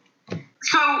 So with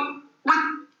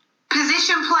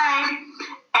position play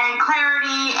and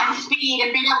clarity and speed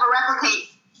and being able to replicate,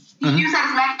 you use that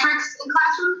as metrics in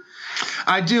classroom?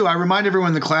 I do. I remind everyone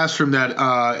in the classroom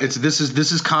that this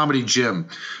is comedy gym.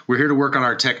 We're here to work on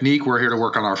our technique. We're here to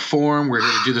work on our form. We're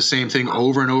here to do the same thing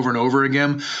over and over and over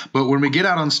again. But when we get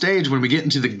out on stage, when we get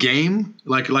into the game,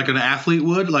 like an athlete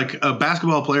would, like a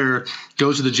basketball player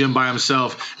goes to the gym by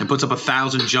himself and puts up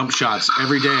 1,000 jump shots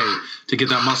every day to get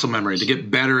that muscle memory, to get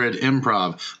better at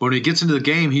improv. But when he gets into the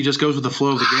game, he just goes with the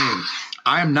flow of the game.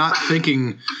 It's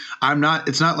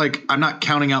not like I'm not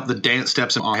counting out the dance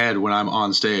steps in my head when I'm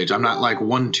on stage. I'm not like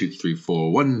 1, 2, 3,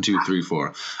 4, 1, 2, 3,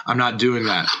 4. I'm not doing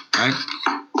that. Right?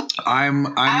 I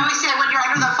always say when you're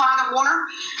under the fog of water,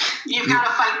 you've got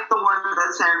to fight the water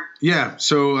that's there. Yeah.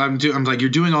 So I'm like,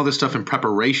 you're doing all this stuff in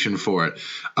preparation for it.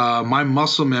 My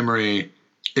muscle memory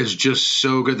is just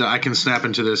so good that I can snap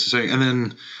into this thing, and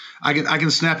then I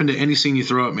can snap into any scene you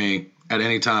throw at me at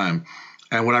any time.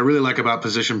 And what I really like about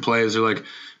position play is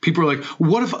people are like,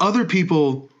 what if other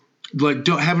people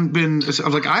haven't been?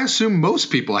 I'm like, I assume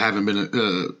most people haven't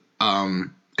been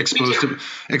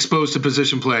exposed to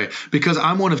position play because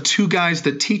I'm one of 2 guys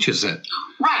that teaches it.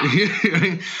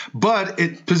 Right. But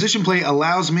position play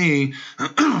allows me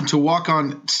to walk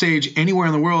on stage anywhere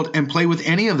in the world and play with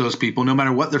any of those people, no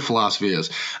matter what their philosophy is.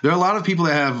 There are a lot of people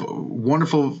that have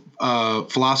wonderful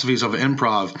philosophies of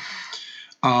improv.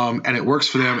 And it works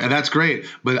for them, and that's great.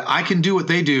 But I can do what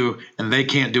they do, and they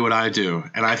can't do what I do.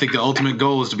 And I think the ultimate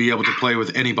goal is to be able to play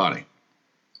with anybody.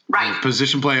 Right. And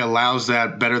position play allows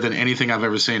that better than anything I've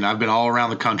ever seen. I've been all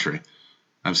around the country.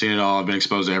 I've seen it all. I've been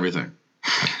exposed to everything.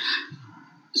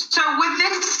 So with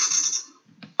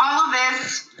all of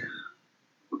this,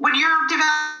 when you're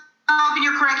developing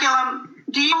your curriculum,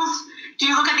 do you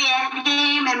look at the end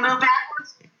game and move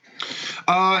backwards?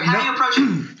 How do you approach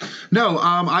it? No,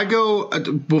 I go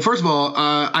well. First of all,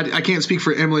 I can't speak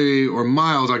for Emily or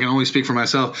Miles. I can only speak for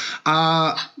myself.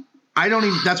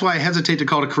 that's why I hesitate to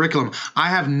call it a curriculum. I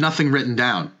have nothing written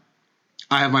down.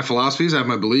 I have my philosophies. I have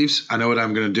my beliefs. I know what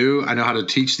I'm going to do. I know how to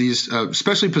teach these,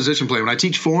 especially position play. When I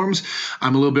teach forms,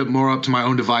 I'm a little bit more up to my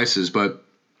own devices. But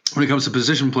when it comes to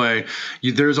position play,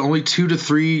 there's only 2 to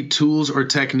 3 tools or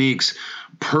techniques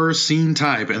per scene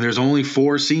type, and there's only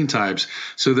 4 scene types.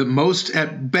 So that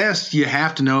at best, you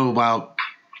have to know about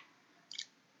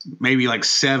maybe like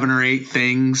 7 or 8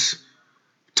 things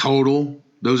total.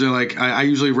 Those are like, I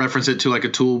usually reference it to like a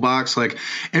toolbox. Like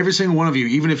every single one of you,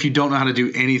 even if you don't know how to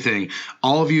do anything,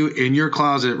 all of you in your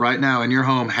closet right now in your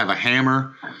home have a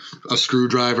hammer, a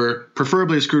screwdriver,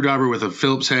 preferably a screwdriver with a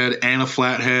Phillips head and a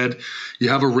flat head. You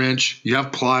have a wrench, you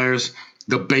have pliers,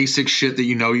 the basic shit that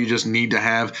you just need to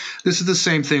have. This is the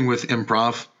same thing with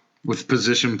improv, with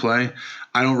position play.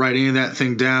 I don't write any of that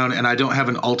thing down, and I don't have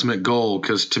an ultimate goal,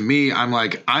 because to me,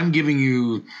 I'm giving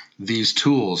you these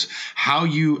tools.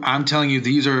 I'm telling you that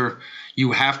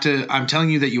you have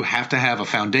to have a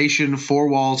foundation, 4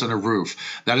 walls, and a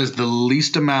roof. That is the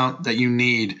least amount that you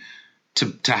need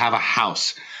to have a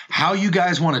house. How you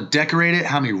guys want to decorate it,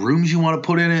 how many rooms you want to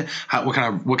put in it, what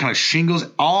kind of shingles,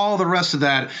 all the rest of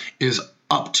that is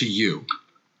up to you.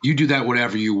 You do that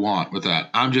whatever you want with that.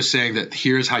 I'm just saying that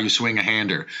here's how you swing a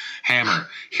hammer.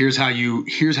 Here's how you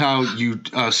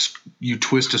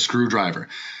twist a screwdriver.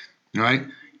 Right?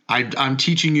 I'm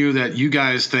teaching you that you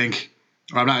guys think.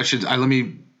 Or I'm not. Let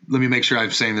me make sure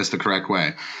I'm saying this the correct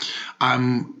way.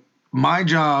 My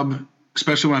job,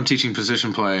 especially when I'm teaching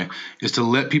position play, is to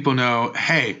let people know,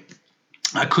 hey,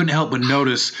 I couldn't help but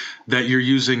notice that you're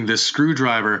using this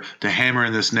screwdriver to hammer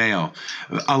in this nail.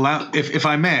 If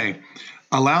I may.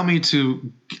 Allow me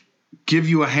to give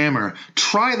you a hammer.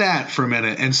 Try that for a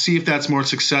minute and see if that's more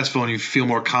successful and you feel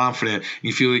more confident and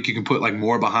you feel like you can put like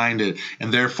more behind it,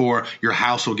 and therefore your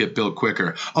house will get built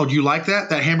quicker. Oh, do you like that?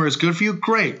 That hammer is good for you?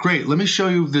 Great. Let me show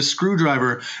you this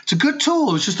screwdriver. It's a good tool.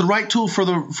 It was just the right tool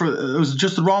it was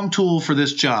just the wrong tool for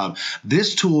this job.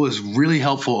 This tool is really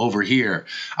helpful over here.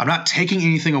 I'm not taking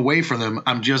anything away from them.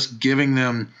 I'm just pointing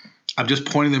them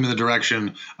in the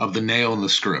direction of the nail and the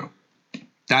screw.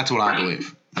 That's what I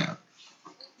believe. Yeah.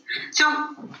 So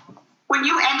when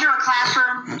you enter a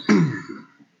classroom,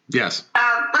 yes.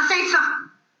 Let's say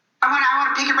I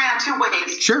want to pick your brain on 2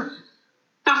 ways. Sure.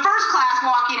 The first class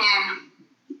walking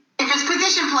in, if it's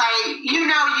position play, you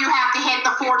have to hit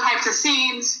the 4 types of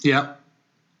scenes. Yep.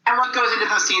 And what goes into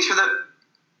those scenes for the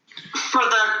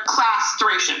class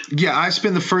duration. Yeah, I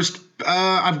spend the first.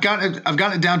 I've gotten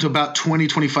it down to about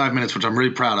 20-25 minutes, which I'm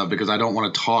really proud of, because I don't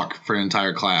want to talk for an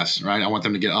entire class, right? I want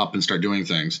them to get up and start doing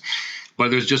things.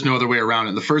 But there's just no other way around it.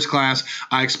 In the first class,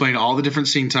 I explain all the different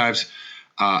scene types,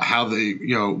 how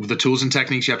the tools and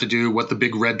techniques you have to do, what the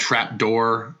big red trap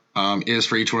door is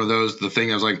for each one of those. The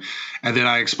thing I was like, and then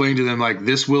I explain to them like,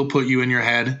 this will put you in your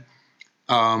head,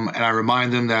 and I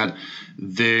remind them that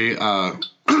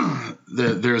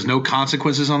there's no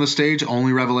consequences on the stage,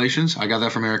 only revelations. I got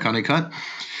that from Eric Honeycutt.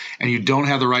 And you don't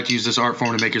have the right to use this art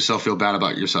form to make yourself feel bad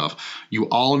about yourself. You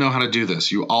all know how to do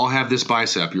this. You all have this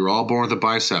bicep. You're all born with a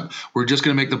bicep. We're just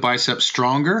going to make the bicep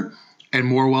stronger and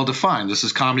more well-defined. This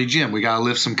is Comedy Gym. We got to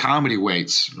lift some comedy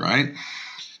weights, right?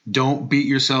 Don't beat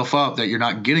yourself up that you're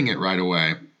not getting it right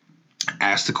away.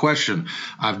 Ask the question.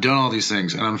 I've done all these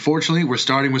things, and unfortunately, we're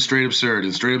starting with Straight Absurd.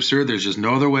 And Straight Absurd, there's just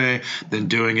no other way than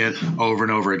doing it over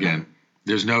and over again.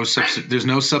 There's no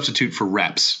substitute for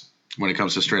reps when it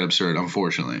comes to Straight Absurd,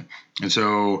 unfortunately. And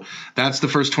so that's the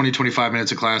first 20-25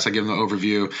 minutes of class. I give them the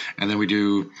overview, and then we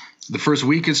do the first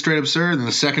week is Straight Absurd, and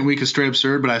the second week is Straight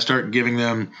Absurd. But I start giving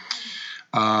them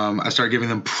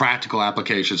practical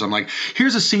applications. I'm like,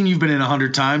 here's a scene you've been in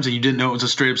 100 times, and you didn't know it was a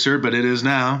Straight Absurd, but it is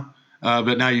now.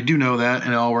 But now you do know that,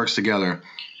 and it all works together.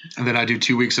 And then I do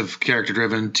 2 weeks of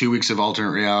character-driven, 2 weeks of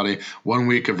alternate reality, 1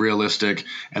 week of realistic,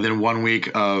 and then 1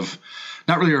 week of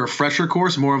not really a refresher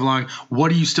course, more of like,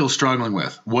 what are you still struggling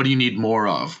with? What do you need more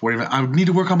of? I need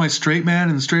to work on my straight man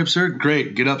and Straight Absurd.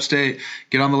 Great, get upstate,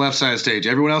 get on the left side of stage.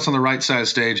 Everyone else on the right side of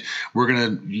stage, we're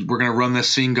gonna run this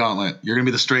scene gauntlet. You're gonna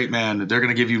be the straight man. They're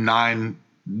gonna give you nine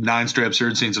Straight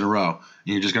Absurd scenes in a row,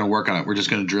 and you're just gonna work on it. We're just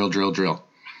gonna drill.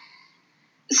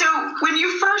 So when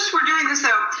you first were doing this,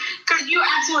 though, because you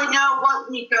absolutely know what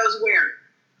week goes where.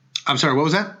 I'm sorry, what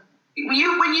was that?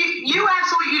 You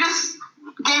absolutely just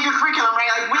gave your curriculum, right?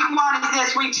 Like week 1 is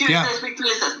this, week 2 is this, week 3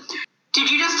 is this.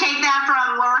 Did you just take that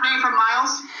from learning from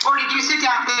Miles, or did you sit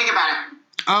down and think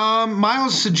about it?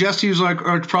 Miles suggested he was like,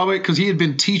 or probably because he had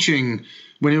been teaching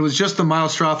when it was just the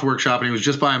Miles Stroth workshop and he was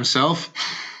just by himself.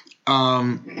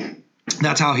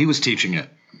 That's how he was teaching it.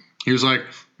 He was like,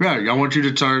 yeah, I want you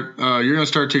to start, you're going to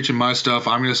start teaching my stuff.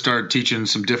 I'm going to start teaching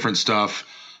some different stuff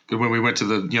when we went to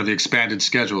the expanded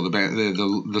schedule,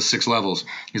 the 6 levels.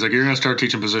 He's like, you're going to start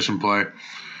teaching position play.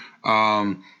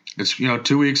 It's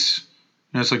 2 weeks.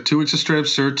 It's like 2 weeks of straight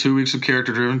absurd, 2 weeks of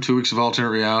character driven, 2 weeks of alternate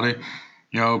reality.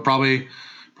 Probably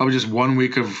just 1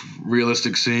 week of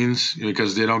realistic scenes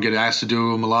because they don't get asked to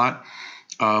do them a lot.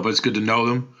 But it's good to know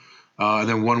them. And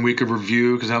then 1 week of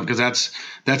review because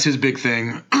that's his big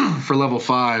thing for level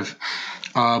 5.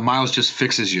 Miles just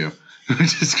fixes you.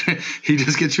 He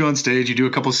just gets you on stage. You do a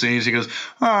couple scenes. He goes,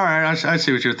 all right, I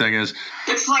see what your thing is.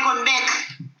 It's like when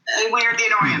Mick, when you're at the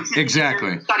audience.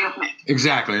 Exactly. Study with Mick.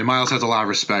 Exactly. And Miles has a lot of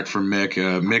respect for Mick.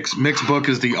 Mick's book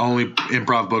is the only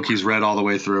improv book he's read all the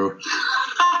way through.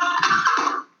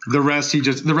 The rest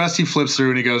he flips through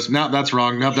and he goes, no, that's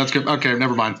wrong. No, that's good. Okay,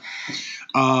 never mind.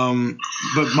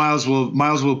 But Miles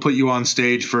will put you on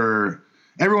stage for.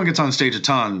 Everyone gets on stage a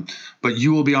ton, but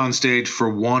you will be on stage for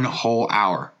 1 whole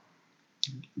hour.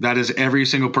 That is, every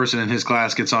single person in his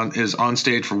class is on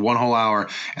stage for 1 whole hour,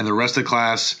 and the rest of the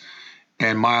class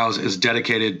and Miles is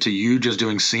dedicated to you just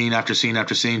doing scene after scene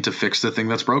after scene to fix the thing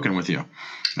that's broken with you.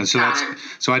 And so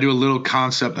I do a little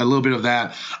bit of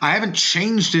that. I haven't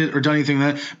changed it or done anything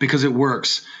like that because it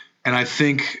works, and I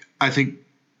think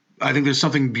there's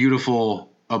something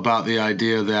beautiful about the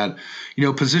idea that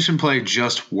position play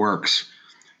just works.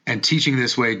 And teaching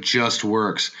this way just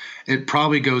works. It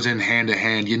probably goes in hand to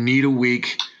hand. You need a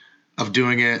week of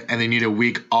doing it, and then you need a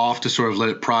week off to sort of let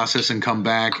it process and come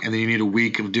back, and then you need a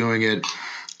week of doing it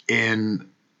in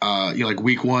like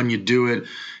week 1 you do it,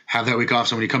 have that week off.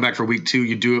 So when you come back for week 2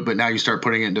 you do it, but now you start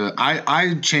putting it into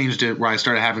I changed it where I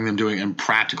started having them doing it in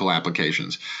practical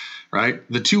applications. Right?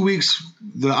 The 2 weeks,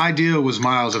 the idea was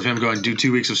Miles of him going do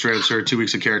 2 weeks of straight absurd, 2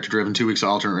 weeks of character driven, 2 weeks of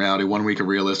alternate reality, 1 week of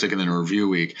realistic, and then a review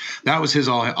week. That was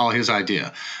all his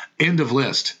idea. End of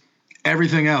list.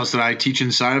 Everything else that I teach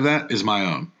inside of that is my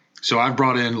own. So I've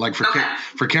brought in, like for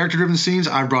character driven scenes,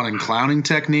 I've brought in clowning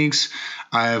techniques.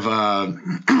 I've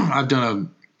done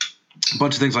a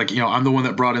bunch of things like, I'm the one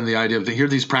that brought in the idea of here are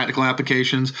these practical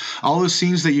applications. All those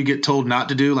scenes that you get told not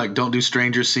to do, like don't do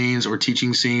stranger scenes or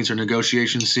teaching scenes or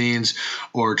negotiation scenes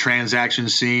or transaction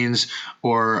scenes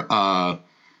or, I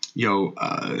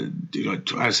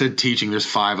said teaching, there's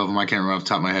 5 of them. I can't remember off the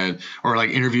top of my head. Or like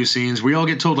interview scenes. We all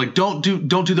get told like, don't do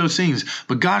those scenes.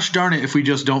 But gosh darn it, if we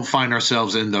just don't find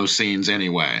ourselves in those scenes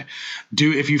anyway. Have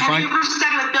you ever studied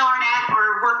with Bill Arnett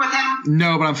or work with him?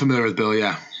 No, but I'm familiar with Bill,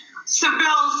 yeah. So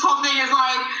Bill's whole thing is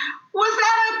like, was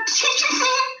that a teaching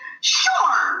scene?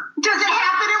 Sure. Does it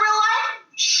happen in real life?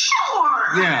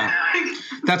 Sure. Yeah.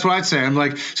 That's what I'd say. I'm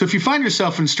like, so if you find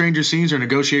yourself in stranger scenes or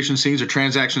negotiation scenes or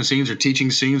transaction scenes or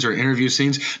teaching scenes or interview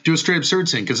scenes, do a straight absurd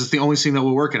scene because it's the only scene that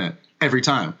will work in it every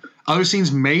time. Other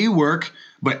scenes may work,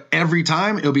 but every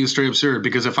time it'll be a straight absurd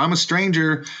because if I'm a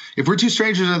stranger, if we're 2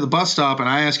 strangers at the bus stop and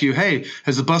I ask you, hey,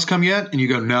 has the bus come yet? And you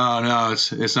go, no,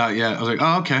 it's not yet. I was like,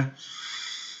 oh, okay.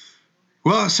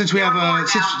 Well, since we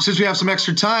have some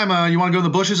extra time, you want to go in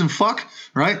the bushes and fuck,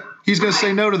 right? He's going to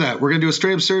say no to that. We're going to do a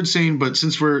straight absurd scene, but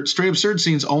since straight absurd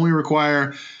scenes only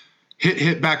require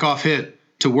hit, back off, hit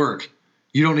to work.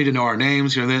 You don't need to know our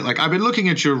names. Like I've been looking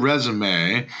at your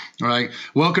resume, right?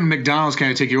 Welcome to McDonald's.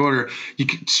 Can I take your order?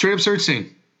 Straight absurd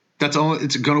scene. That's all.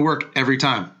 It's going to work every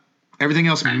time. Everything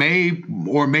else may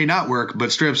or may not work,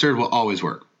 but straight absurd will always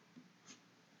work.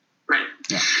 Right.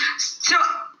 Yeah. So.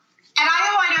 And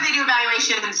I know they do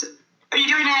evaluations. Are you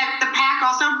doing it at the PAC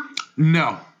also?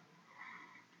 No.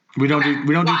 We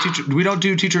don't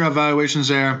do teacher evaluations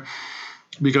there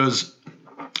because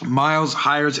Miles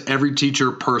hires every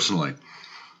teacher personally.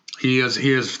 He has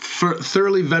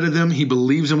thoroughly vetted them. He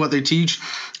believes in what they teach,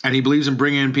 and he believes in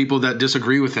bringing in people that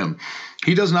disagree with him.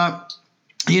 He and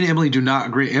Emily do not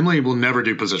agree. Emily will never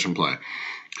do position play.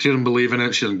 She doesn't believe in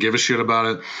it. She doesn't give a shit about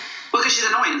it. Well, because she's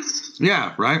annoying.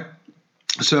 Yeah, right.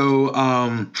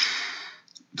 So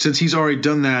since he's already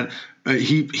done that,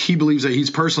 he believes that he's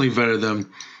personally vetted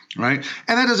them, right?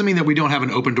 And that doesn't mean that we don't have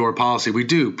an open door policy. We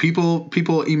do.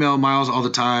 People email Miles all the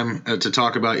time to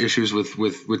talk about issues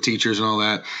with teachers and all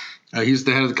that. He's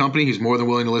the head of the company. He's more than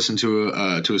willing to listen to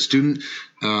a student.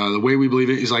 The way we believe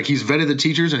it is like he's vetted the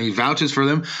teachers and he vouches for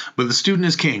them, but the student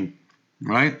is king,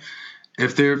 right?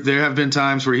 If there have been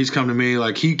times where he's come to me,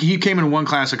 like he came in one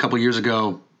class a couple years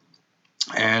ago.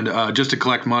 And just to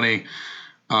collect money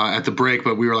at the break,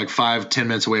 but we were like 5-10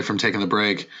 minutes away from taking the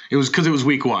break. It was because it was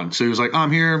week 1, so he was like,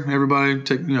 "I'm here, everybody,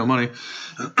 take money,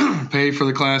 pay for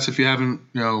the class if you haven't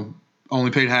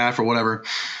only paid half or whatever."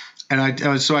 And I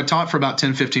taught for about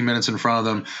 10-15 minutes in front of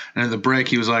them, and at the break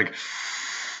he was like,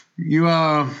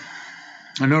 I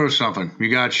noticed something.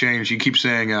 You got to change. You keep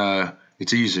saying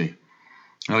it's easy.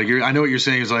 Like I know what you're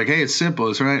saying is like, hey, it's simple,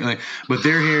 it's right. Like, but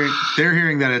they're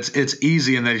hearing that it's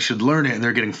easy and they should learn it, and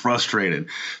they're getting frustrated.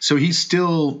 So he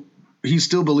still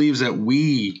believes that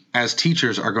we as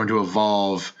teachers are going to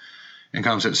evolve and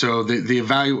concept. So the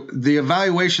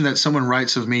evaluation that someone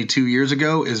writes of me 2 years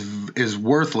ago is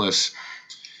worthless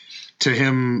to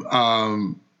him.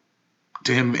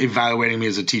 To him evaluating me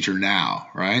as a teacher now,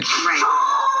 right?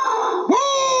 Right.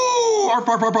 Woo! Arf,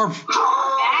 arf, arf, arf.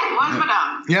 That was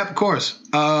Madame. Yep, of course.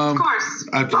 Of course.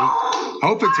 I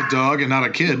hope it's a dog and not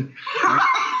a kid. Right?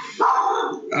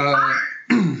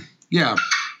 Yeah.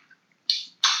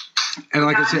 And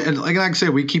like I said,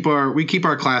 we keep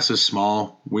our classes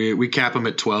small. We cap them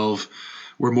at 12.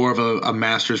 We're more of a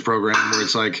master's program where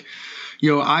it's like,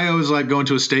 I always like going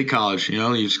to a state college.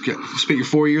 You spent your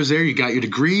 4 years there. You got your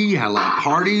degree. You had a lot of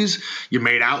parties. You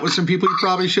made out with some people you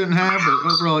probably shouldn't have. But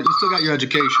overall, you still got your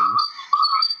education.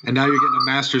 And now you're getting a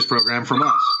master's program from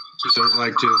us. So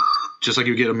just like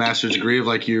you get a master's degree of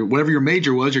whatever your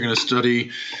major was, you're going to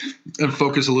study and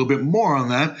focus a little bit more on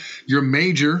that. Your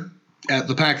major at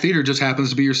the Pack Theater just happens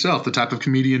to be yourself, the type of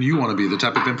comedian you want to be, the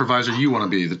type of improviser you want to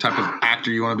be, the type of actor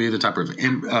you want to be, the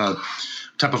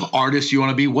type of artist you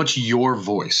want to be. What's your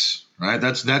voice, right?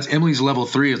 That's Emily's level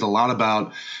 3 is a lot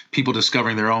about people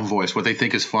discovering their own voice, what they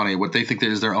think is funny, what they think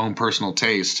is their own personal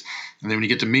taste. And then when you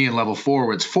get to me in level 4,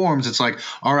 where it's forms, it's like,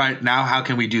 all right, now how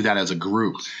can we do that as a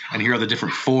group? And here are the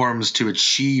different forms to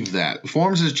achieve that.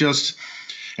 Forms is just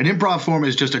an improv form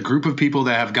is just a group of people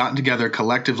that have gotten together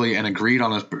collectively and agreed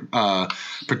on a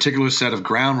particular set of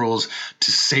ground rules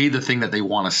to say the thing that they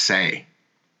want to say,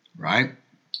 right?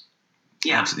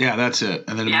 Yeah. That's it.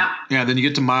 And then then you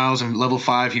get to Miles in level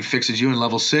 5, he fixes you. In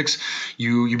level 6,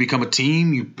 you become a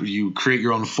team. You create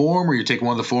your own form, or you take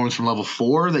one of the forms from level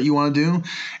 4 that you want to do,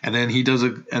 and then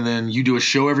then you do a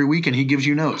show every week, and he gives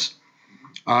you notes.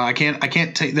 I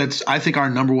can't take that's. I think our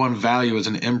number one value as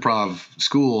an improv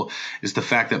school is the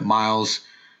fact that Miles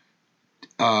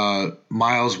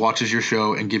watches your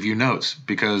show and give you notes,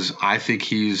 because I think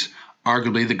he's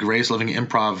arguably the greatest living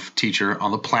improv teacher on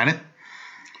the planet.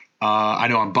 I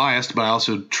know I'm biased, but I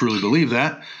also truly believe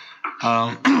that.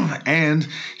 And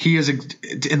he is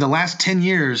in the last 10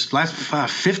 years, last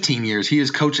 15 years, he has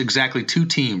coached exactly 2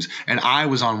 teams, and I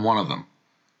was on one of them.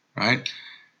 Right?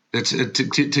 It's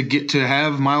to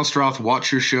have Miles Stroth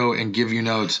watch your show and give you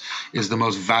notes is the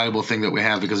most valuable thing that we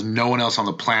have, because no one else on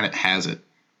the planet has it.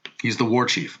 He's the war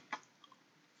chief.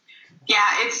 Yeah,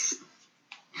 it's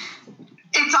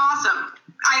awesome.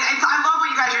 I love what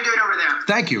you guys are doing over there.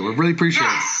 Thank you. I really appreciate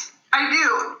it. Yes, I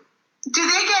do. Do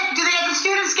the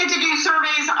students get to do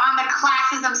surveys on the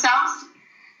classes themselves?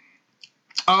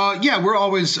 Yeah, we're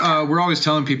always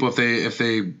telling people if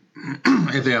they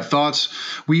have thoughts.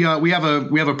 We have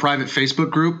a private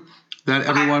Facebook group that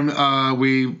everyone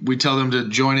we tell them to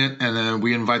join it, and then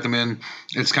we invite them in.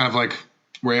 It's kind of like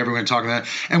where everyone talking that,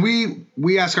 and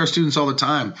we ask our students all the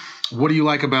time, what do you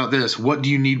like about this? What do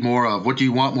you need more of? What do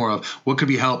you want more of? What could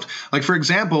be helped? Like, for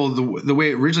example, the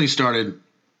way it originally started,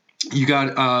 you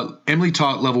got Emily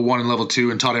taught level 1 and level 2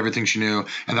 and taught everything she knew,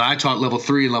 and then I taught level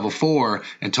 3 and level 4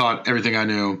 and taught everything I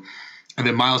knew. And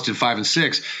then Miles did 5 and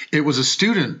 6. It was a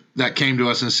student that came to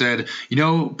us and said,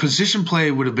 position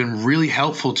play would have been really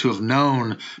helpful to have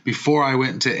known before I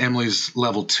went into Emily's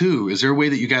level 2. Is there a way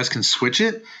that you guys can switch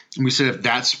it? And we said, if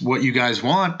that's what you guys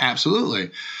want,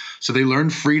 absolutely. So they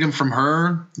learned freedom from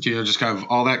her, just kind of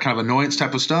all that kind of annoyance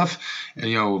type of stuff,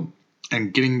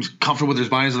 and getting comfortable with their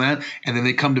bodies and that. And then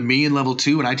they come to me in level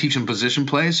 2, and I teach them position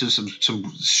play, so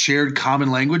some shared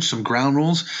common language, some ground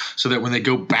rules, so that when they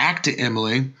go back to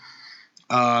Emily,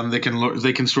 they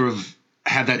can sort of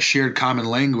have that shared common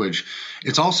language.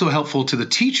 It's also helpful to the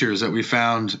teachers that we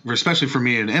found, especially for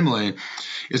me and Emily,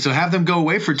 is to have them go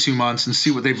away for 2 months and see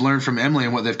what they've learned from Emily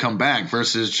and what they've come back,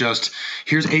 versus just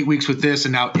here's 8 weeks with this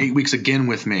and now 8 weeks again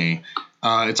with me.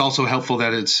 It's also helpful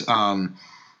that it's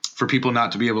for people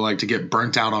not to be able to get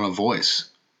burnt out on a voice,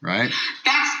 right?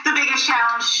 That's the biggest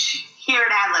challenge here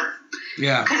at AdLib.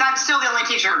 Yeah. Because I'm still the only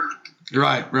teacher.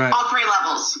 Right. All 3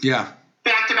 levels. Yeah.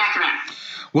 Back to back to back.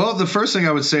 Well, the first thing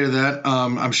I would say to that,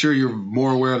 I'm sure you're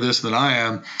more aware of this than I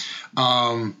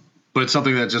am, but it's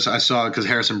something that just I saw because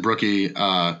Harrison Brookie,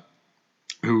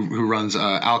 who runs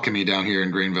Alchemy down here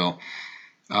in Greenville,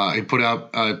 he put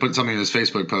something in his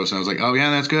Facebook post, and I was like, oh yeah,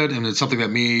 that's good, and it's something that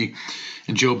me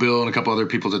and Joe Bill and a couple other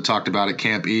people that talked about at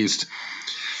Camp East.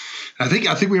 I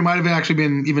think we might have actually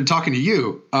been even talking to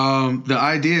you. The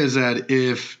idea is that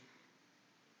if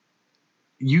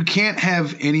you can't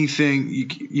have anything,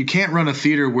 you can't run a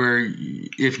theater where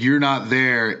if you're not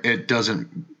there, it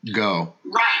doesn't go.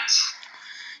 Right.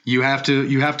 You have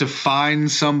to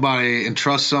find somebody and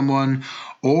trust someone,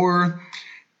 or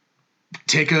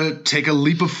take a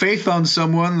leap of faith on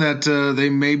someone that they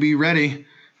may be ready.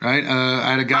 Right,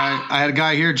 I had a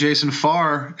guy here, Jason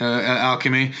Farr at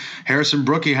Alchemy. Harrison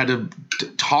Brookie had to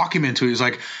talk him into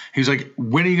it. He's like,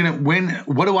 when are you gonna?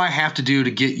 What do I have to do to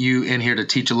get you in here to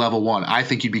teach a level 1? I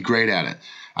think you'd be great at it.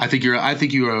 I think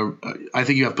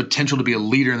you have potential to be a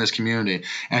leader in this community.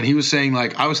 And he was saying,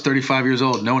 like, I was 35 years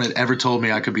old. No one had ever told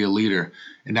me I could be a leader,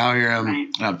 and now here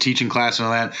I'm teaching class and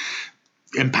all that.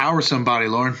 Empower somebody,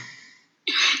 Lauren.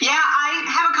 Yeah, I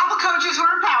have a couple coaches who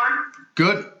are empowered.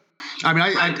 Good. I mean,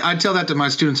 I tell that to my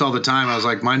students all the time. I was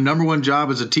like, my number one job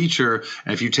as a teacher,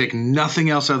 and if you take nothing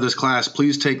else out of this class,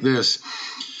 please take this.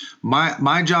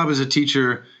 My job as a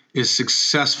teacher is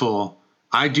successful.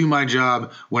 I do my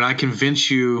job when I convince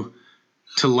you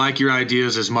to like your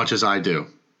ideas as much as I do.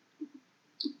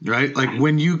 Right? Like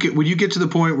when you get to the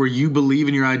point where you believe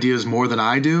in your ideas more than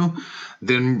I do,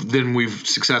 then we've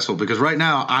successful. Because right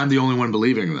now I'm the only one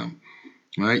believing in them.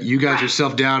 Right? You guys are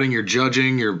self-doubting, you're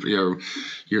judging, you're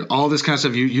all this kind of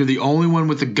stuff. You're the only one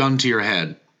with the gun to your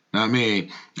head, not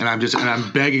me. And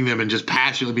I'm begging them and just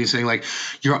passionately saying, like,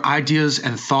 your ideas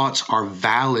and thoughts are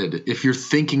valid. If you're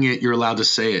thinking it, you're allowed to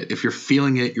say it. If you're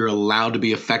feeling it, you're allowed to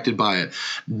be affected by it.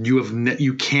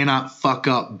 You cannot fuck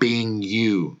up being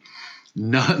you.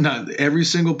 Not every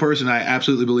single person. I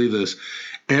absolutely believe this.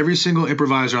 Every single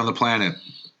improviser on the planet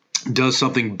does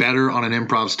something better on an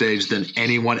improv stage than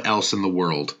anyone else in the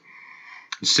world.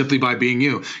 Simply by being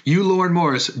you. You, Lauren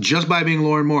Morris, just by being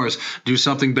Lauren Morris, do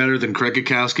something better than Craig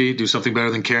Gakowski, do something better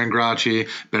than Karen Gracci,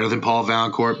 better than Paul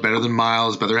Valancourt, better than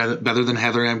Miles, better than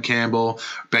Heather M. Campbell,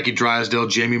 Becky Drysdale,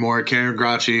 Jamie Moore, Karen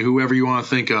Gracci, whoever you want to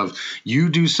think of. You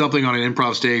do something on an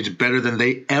improv stage better than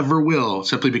they ever will,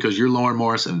 simply because you're Lauren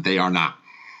Morris and they are not.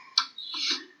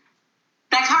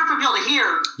 That's hard for people to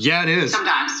hear. Yeah, it is.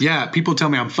 Sometimes. Yeah, people tell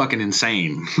me I'm fucking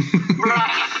insane.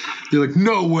 Right. They're like,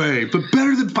 no way. But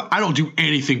better than I don't do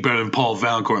anything better than Paul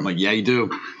Valancourt. I'm like, yeah, you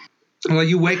do. Well,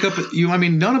 you wake up.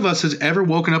 None of us has ever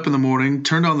woken up in the morning,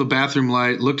 turned on the bathroom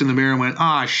light, looked in the mirror, and went,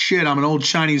 "Ah, shit, I'm an old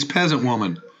Chinese peasant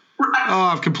woman. Right. Oh,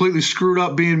 I've completely screwed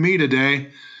up being me today.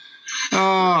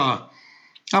 Oh,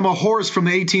 I'm a horse from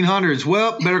the 1800s.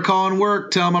 Well, better call in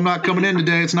work. Tell them I'm not coming in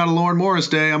today. It's not a Lauren Morris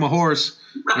day. I'm a horse."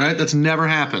 Right? That's never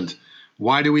happened.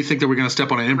 Why do we think that we're going to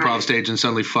step on an improv stage and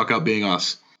suddenly fuck up being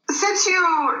us? Since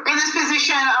you're in this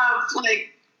position of,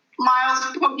 like, Miles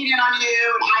poking in on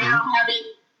you and I know having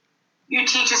you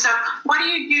teach yourself, what do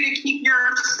you do to keep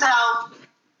yourself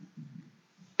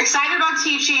excited about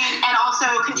teaching and also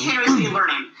continuously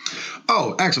learning?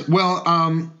 Oh, excellent.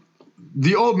 Well,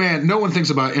 the old man, no one thinks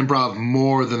about improv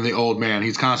more than the old man.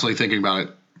 He's constantly thinking about it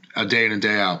a day in and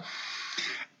day out.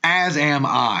 As am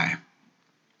I.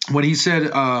 What he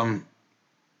said,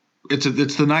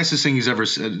 it's the nicest thing he's ever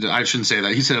said. I shouldn't say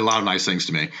that. He said a lot of nice things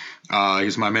to me.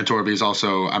 He's my mentor, but he's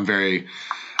also I'm very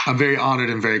honored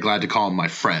and very glad to call him my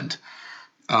friend.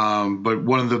 But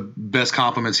one of the best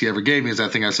compliments he ever gave me is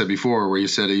that thing I said before, where he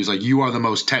was like, "You are the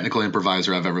most technical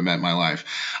improviser I've ever met in my life."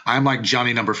 I'm like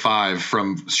Johnny Number 5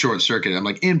 from Short Circuit. I'm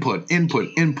like input.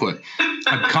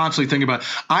 I'm constantly thinking about it.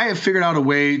 I have figured out a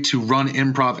way to run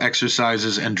improv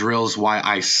exercises and drills while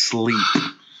I sleep.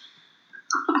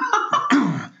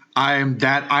 I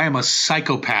am a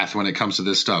psychopath when it comes to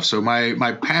this stuff. So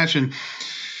my passion.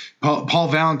 Paul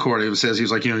Valancourt says you're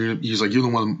the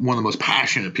one of the most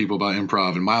passionate people about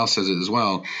improv, and Miles says it as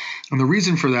well. And the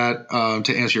reason for that,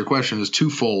 to answer your question, is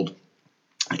twofold.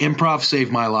 Improv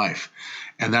saved my life,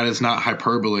 and that is not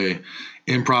hyperbole.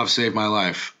 Improv saved my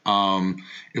life.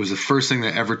 It was the first thing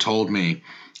that ever told me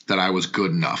that I was good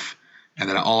enough,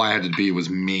 and that all I had to be was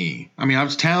me. I mean, I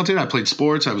was talented. I played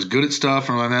sports. I was good at stuff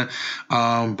and all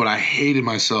that, but I hated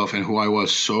myself and who I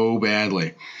was so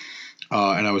badly.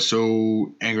 And I was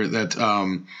so angry that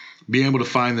being able to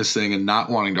find this thing and not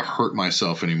wanting to hurt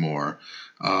myself anymore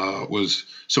was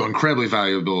so incredibly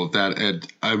valuable that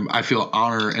I feel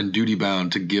honor and duty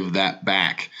bound to give that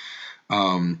back.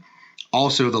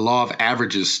 Also, the law of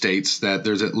averages states that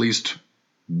there's at least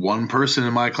one person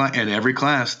in my class, in every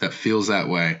class, that feels that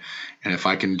way. And if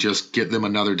I can just get them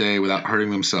another day without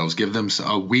hurting themselves, give them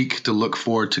a week to look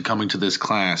forward to coming to this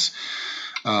class.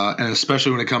 And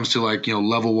especially when it comes to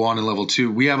level 1 and level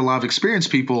 2, we have a lot of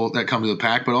experienced people that come to the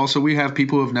pack, but also we have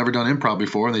people who have never done improv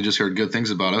before and they just heard good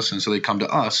things about us, and so they come to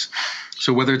us.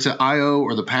 So whether it's at IO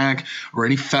or the pack or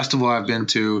any festival I've been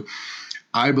to,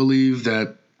 I believe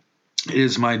that it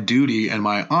is my duty and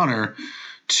my honor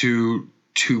to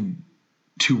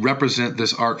represent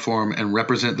this art form and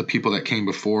represent the people that came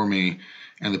before me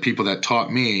and the people that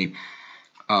taught me.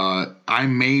 I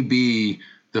may be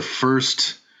the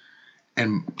first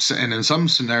and in some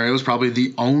scenarios, probably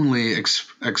the only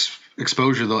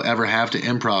exposure they'll ever have to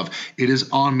improv. It is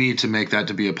on me to make that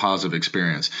to be a positive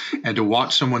experience, and to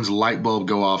watch someone's light bulb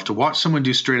go off, to watch someone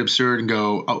do straight absurd and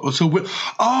go, so when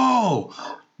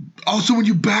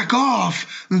you back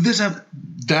off,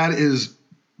 that is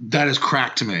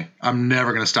crack to me. I'm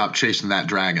never going to stop chasing that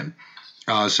dragon.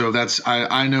 So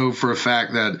I know for a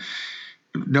fact that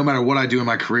no matter what I do in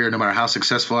my career, no matter how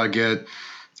successful I get,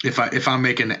 if I'm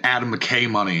making Adam McKay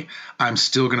money, I'm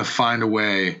still going to find a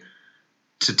way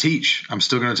to teach. I'm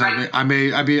still going to tell you,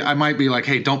 I might be like,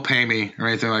 hey, don't pay me or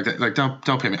anything like that. Like,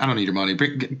 don't pay me. I don't need your money.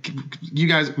 You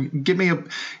guys give me a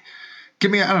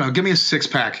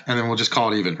 6-pack and then we'll just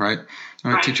call it even. Right.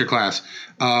 I'm going to teach your class.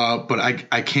 But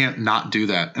I can't not do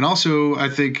that. And also I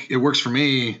think it works for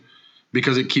me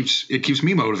because it keeps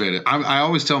me motivated. I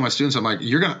always tell my students, I'm like, I'm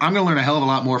going to learn a hell of a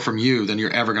lot more from you than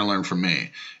you're ever going to learn from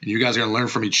me. And you guys are going to learn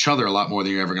from each other a lot more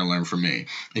than you're ever going to learn from me.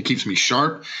 It keeps me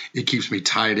sharp. It keeps me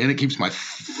tied in. It keeps my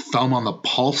thumb on the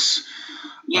pulse.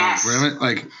 Yes.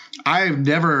 Like I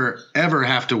never, ever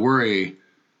have to worry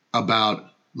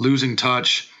about losing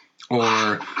touch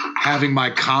or having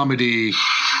my comedy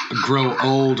grow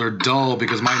old or dull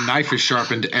because my knife is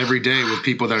sharpened every day with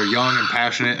people that are young and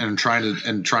passionate and trying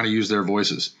to use their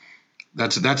voices.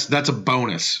 That's a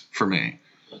bonus for me.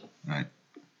 Right.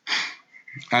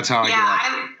 That's how I get it.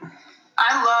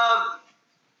 I love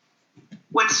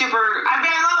when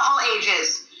I love all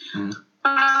ages. Mm.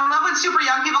 But I love when super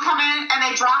young people come in and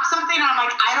they drop something and I'm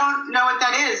like, I don't know what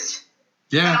that is.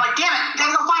 Yeah. And I'm like, damn it,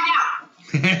 gotta go find out.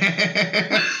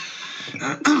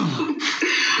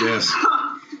 Yes.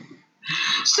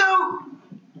 So,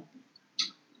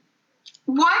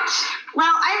 I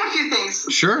have a few things.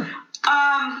 Sure.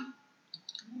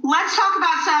 Let's talk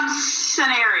about some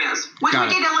scenarios, which we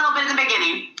did a little bit in the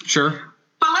beginning. Sure.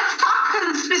 But let's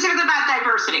talk specifically about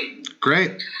diversity.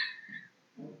 Great.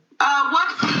 What,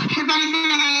 if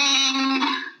anything,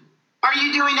 are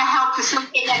you doing to help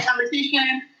facilitate that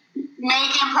conversation,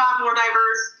 make improv more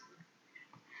diverse?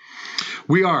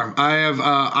 We are.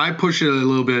 I push it a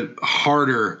little bit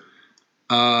harder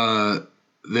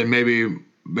than maybe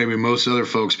most other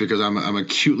folks because I'm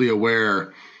acutely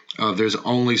aware of there's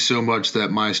only so much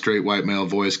that my straight white male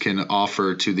voice can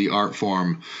offer to the art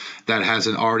form that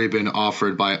hasn't already been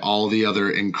offered by all the other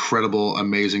incredible,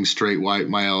 amazing straight white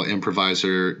male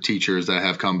improviser teachers that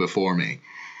have come before me.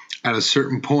 At a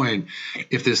certain point,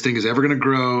 if this thing is ever going to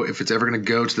grow, if it's ever going to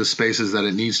go to the spaces that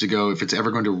it needs to go, if it's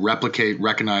ever going to replicate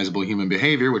recognizable human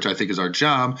behavior, which I think is our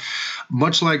job,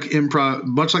 much like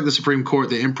the Supreme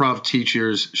Court, the improv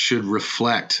teachers should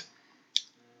reflect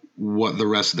what the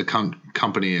rest of the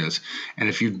company is. And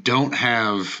if you don't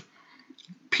have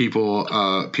people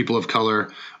of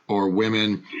color or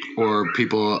women or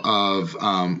people of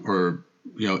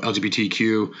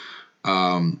LGBTQ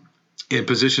in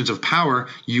positions of power,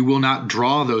 you will not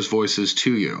draw those voices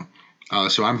to you.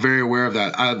 So I'm very aware of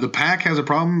that. The PAC has a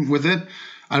problem with it.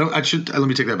 Let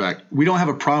me take that back. We don't have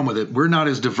a problem with it. We're not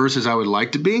as diverse as I would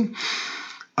like to be,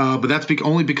 but that's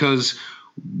only because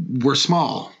we're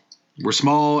small. We're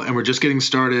small and we're just getting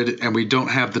started, and we don't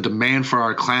have the demand for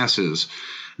our classes.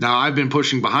 Now, I've been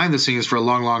pushing behind the scenes for a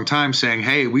long, long time saying,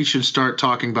 hey, we should start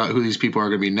talking about who these people are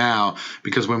going to be now,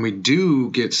 because when we do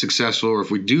get successful or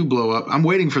if we do blow up, I'm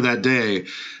waiting for that day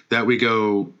that we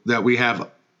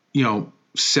have,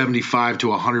 75 to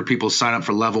 100 people sign up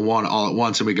for level 1 all at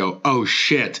once, and we go, oh,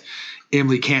 shit,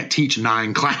 Emily can't teach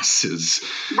 9 classes.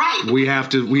 Right. We have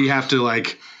to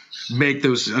like make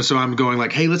those. So I'm going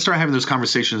like, hey, let's start having those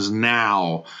conversations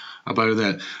now about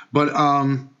that. But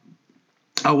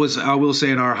I will say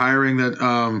in our hiring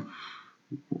that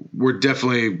we're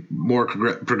definitely more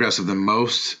progressive than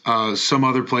most. Some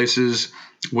other places,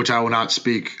 which I will not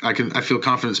speak. I feel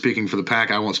confident speaking for the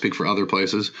PAC. I won't speak for other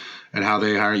places and how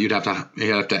they hire. You'd have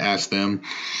to ask them.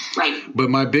 Right. But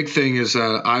my big thing is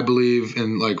I believe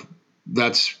in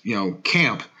that's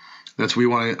camp. That's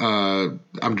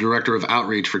I'm director of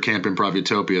outreach for Camp Improv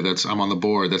Utopia. I'm on the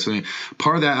board. That's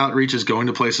part of that outreach is going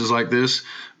to places like this,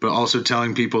 but also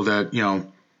telling people that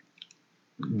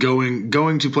going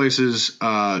to places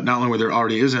not only where there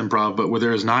already is improv, but where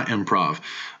there is not improv.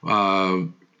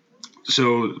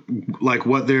 So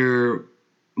what the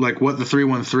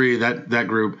 313 that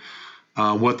group,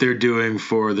 what they're doing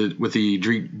with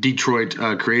the Detroit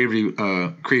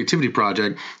creativity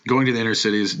project, going to the inner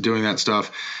cities, doing that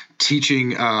stuff.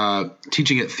 Teaching at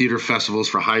theater festivals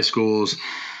for high schools,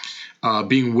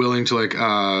 being willing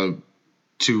to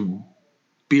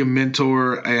be a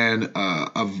mentor and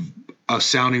a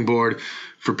sounding board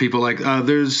for people.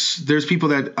 There's people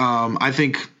that I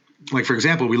think like, for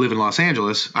example, we live in Los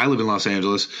Angeles. I live in Los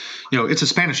Angeles. It's a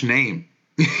Spanish name.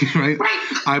 Right?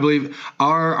 I believe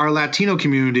our Latino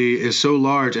community is so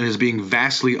large and is being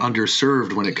vastly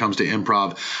underserved when it comes to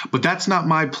improv, but that's not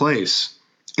my place.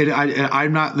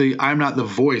 I'm not the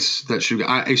voice that should.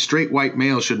 A straight white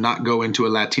male should not go into a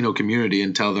Latino community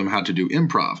and tell them how to do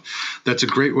improv. That's a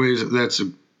great way.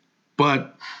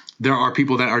 But there are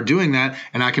people that are doing that,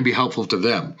 and I can be helpful to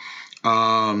them.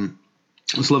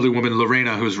 This lovely woman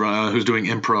Lorena who's doing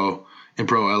Impro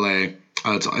LA.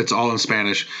 It's all in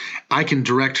Spanish. I can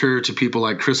direct her to people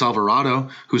like Chris Alvarado,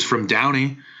 who's from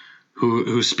Downey,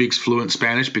 who speaks fluent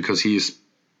Spanish because he's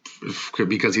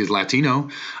Latino.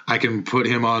 I can put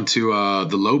him onto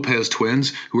the Lopez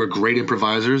twins, who are great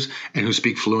improvisers and who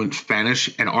speak fluent Spanish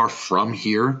and are from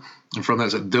here. And from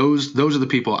that, those are the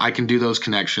people. I can do those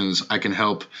connections. I can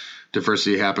help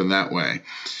diversity happen that way.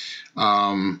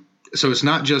 So it's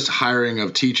not just hiring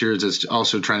of teachers; it's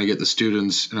also trying to get the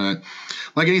students.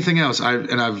 Like anything else,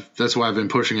 that's why I've been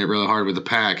pushing it really hard with the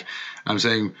PAC. I'm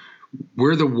saying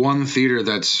we're the one theater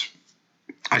that's.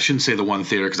 I shouldn't say the one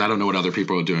theater because I don't know what other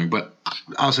people are doing, but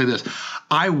I'll say this: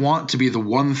 I want to be the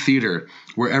one theater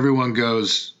where everyone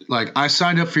goes. Like, I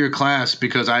signed up for your class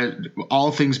because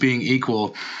all things being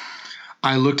equal,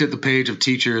 I looked at the page of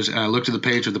teachers and I looked at the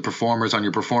page of the performers on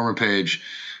your performer page,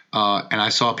 and I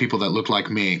saw people that looked like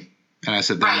me. And I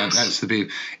said, that's the beat.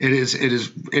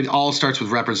 It all starts with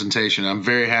representation. I'm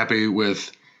very happy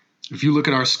with, if you look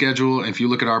at our schedule and if you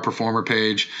look at our performer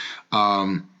page,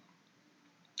 I'm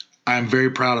very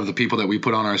proud of the people that we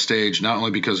put on our stage, not only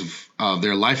because of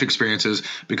their life experiences,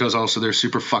 because also they're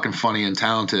super fucking funny and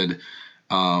talented.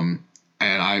 And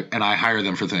I hire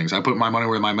them for things. I put my money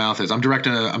where my mouth is. I'm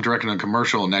directing a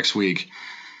commercial next week.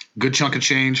 Good chunk of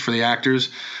change for the actors.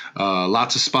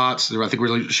 Lots of spots. I think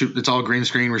it's all green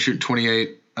screen. We're shooting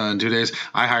 28 in 2 days.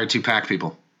 I hired 2 PAC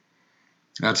people.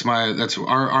 That's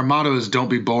our motto is don't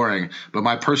be boring. But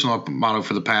my personal motto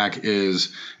for the PAC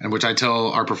is, and which I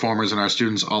tell our performers and our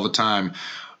students all the time,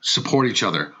 support each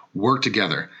other, work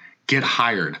together, get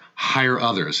hired, hire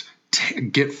others,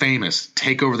 get famous,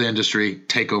 take over the industry,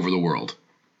 take over the world.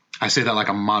 I say that like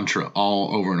a mantra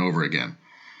all over and over again.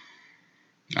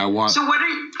 I want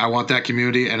that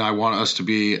community, and I want us to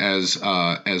be as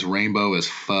rainbow as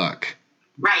fuck.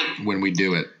 Right. When we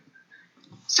do it.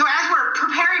 So as we're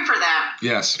preparing for that,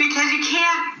 yes, because you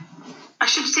can't. I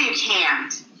should say you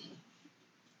can't.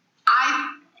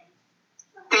 I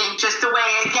think just the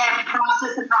way again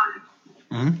process and run.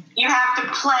 Mm-hmm. You have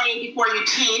to play before you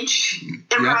teach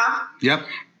improv. Yep.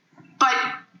 But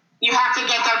you have to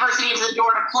get diversity into the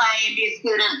door to play and be a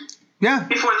student. Yeah.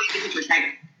 Before the teachers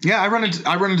take. Yeah, I run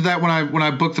into that when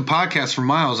I booked the podcast for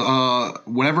Miles.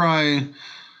 Whenever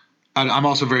I'm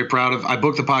also very proud of. I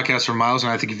booked the podcast for Miles,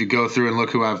 and I think if you go through and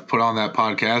look who I've put on that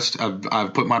podcast,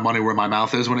 I've put my money where my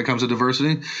mouth is when it comes to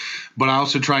diversity. But I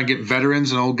also try and get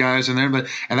veterans and old guys in there.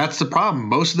 And that's the problem.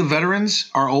 Most of the veterans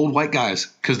are old white guys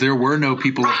because there were no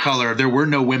people of color. There were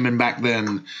no women back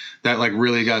then that like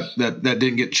really got that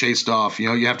didn't get chased off.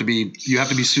 You have to be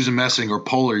Susan Messing or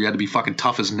Polar. You had to be fucking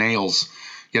tough as nails.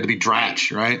 You had to be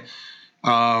Dratch, right?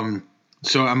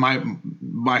 So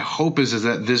my hope is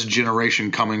that this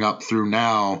generation coming up through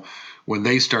now, when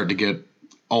they start to get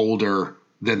older,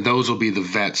 then those will be the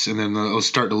vets, and then they'll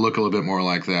start to look a little bit more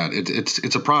like that.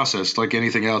 It's a process, like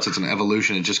anything else. It's an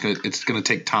evolution. It's gonna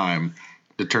take time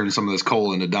to turn some of this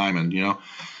coal into diamond.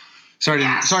 Sorry,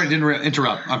 didn't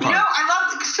interrupt. I'm sorry. No, I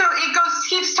love. So it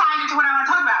keeps tying into what I want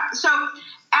to talk about. So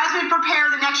as we prepare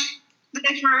the next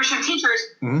generation of teachers.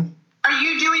 Mm-hmm. Are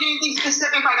you doing anything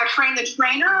specific, like a train the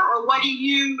trainer, or what do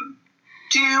you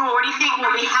do, or what do you think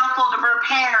will be helpful to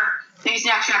prepare these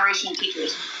next generation of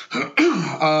teachers?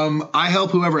 I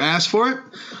help whoever asks for it.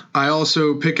 I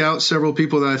also pick out several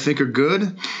people that I think are good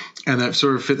and that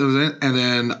sort of fit those in. And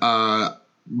then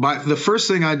the first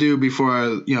thing I do before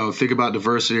I think about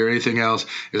diversity or anything else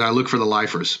is I look for the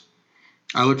lifers.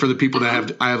 I look for the people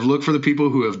I have looked for the people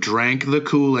who have drank the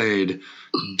Kool-Aid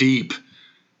deep.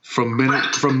 From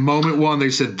moment one, they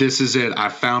said, this is it. I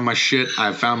found my shit.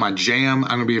 I found my jam. I'm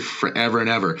going to be forever and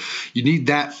ever. You need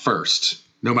that first,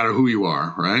 no matter who you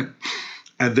are, right?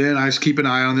 And then I just keep an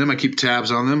eye on them. I keep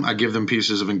tabs on them. I give them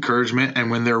pieces of encouragement.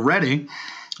 And when they're ready,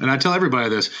 and I tell everybody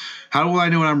this, how will I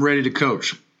know when I'm ready to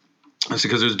coach? That's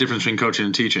because there's a difference between coaching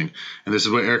and teaching. And this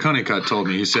is what Eric Honeycutt told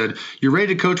me. He said, you're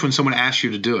ready to coach when someone asks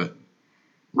you to do it.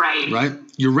 Right?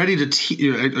 You're ready to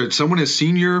teach. Someone has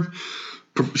seen your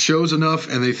shows enough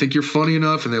and they think you're funny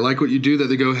enough and they like what you do that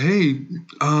they go, hey,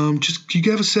 just can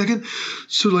you have a second?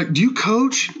 So like, do you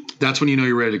coach? That's when you know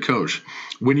you're ready to coach.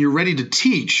 When you're ready to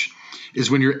teach is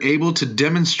when you're able to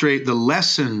demonstrate the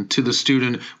lesson to the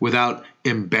student without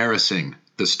embarrassing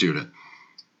the student.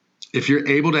 If you're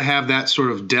able to have that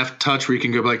sort of deft touch where you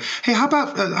can go like, hey, how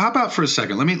about for a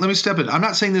second? Let me step in. I'm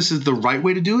not saying this is the right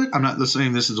way to do it. I'm not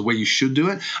saying this is the way you should do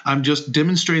it. I'm just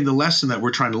demonstrating the lesson that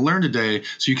we're trying to learn today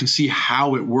so you can see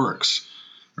how it works,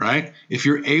 right? If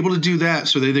you're able to do that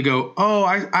so they go, oh,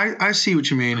 I see what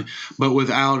you mean, but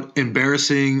without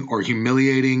embarrassing or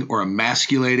humiliating or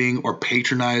emasculating or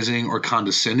patronizing or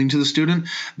condescending to the student,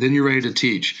 then you're ready to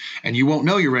teach. And you won't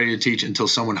know you're ready to teach until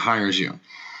someone hires you.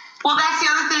 Well, that's the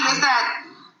other thing is that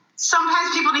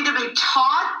sometimes people need to be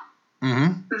taught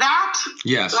that.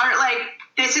 Yes. Or like,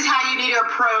 this is how you need to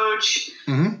approach.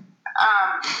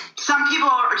 Some people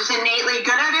are just innately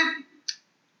good at it.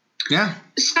 Yeah.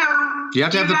 So you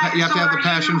have to have the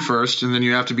passion first, and then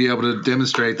you have to be able to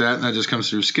demonstrate that, and that just comes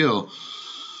through skill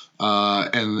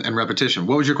and repetition.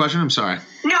 What was your question? I'm sorry.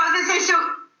 No, I was going to say, so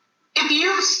if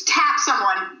you tap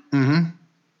someone,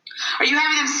 are you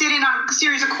having them sit in on a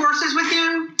series of courses with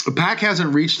you? The PAC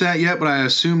hasn't reached that yet, but I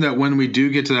assume that when we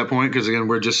do get to that point, because again,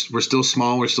 we're still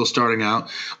small, we're still starting out.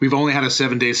 We've only had a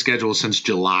 7-day schedule since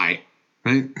July,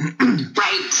 right?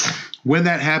 Right. When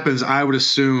that happens, I would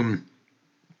assume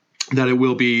that it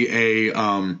will be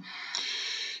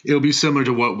it'll be similar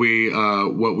to what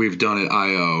we've done at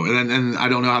IO, and I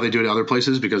don't know how they do it at other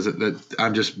places because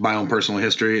I'm just my own personal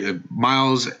history.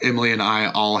 Miles, Emily, and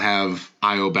I all have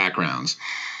IO backgrounds.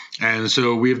 And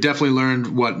so we have definitely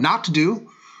learned what not to do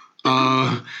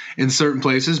in certain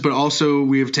places, but also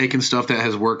we have taken stuff that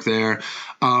has worked there.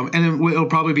 And it'll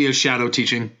probably be a shadow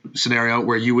teaching scenario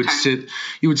where you would sit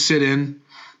in.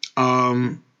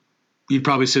 You'd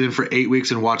probably sit in for 8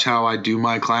 weeks and watch how I do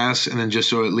my class, and then just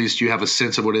so at least you have a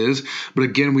sense of what it is. But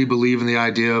again, we believe in the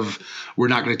idea of we're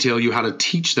not going to tell you how to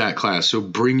teach that class, so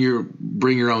bring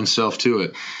your own self to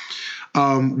it.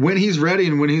 When he's ready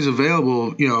and when he's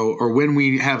available, or when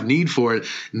we have need for it,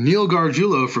 Neil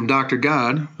Gargiulo from Dr.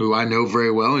 God, who I know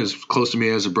very well, is close to me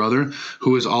as a brother,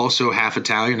 who is also half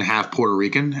Italian and half Puerto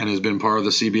Rican and has been part of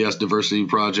the CBS Diversity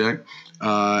Project,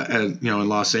 in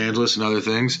Los Angeles and other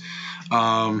things.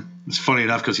 It's funny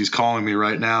enough because he's calling me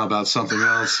right now about something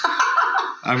else.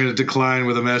 I'm going to decline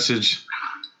with a message.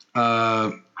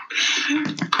 When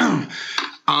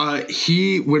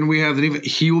we have the need,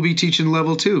 he will be teaching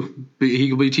level 2.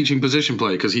 He will be teaching position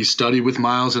play because he studied with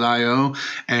Miles at IO,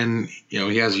 and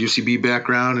he has UCB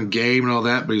background and game and all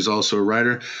that, but he's also a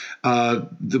writer.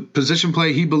 The position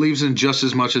play he believes in just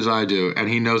as much as I do, and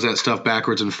he knows that stuff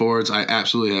backwards and forwards. I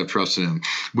absolutely have trust in him.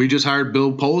 We just hired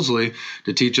Bill Polsley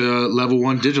to teach a level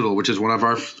 1 digital, which is one of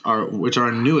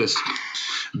our newest.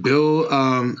 Bill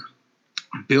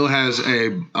has a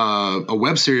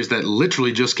web series that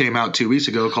literally just came out 2 weeks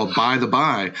ago called By the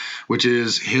By, which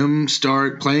is him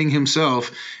start playing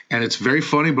himself, and it's very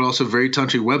funny but also very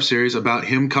touchy web series about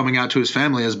him coming out to his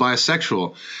family as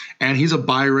bisexual, and he's a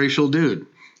biracial dude.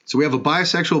 So we have a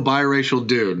biracial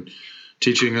dude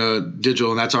teaching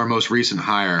digital, and that's our most recent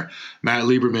hire, Matt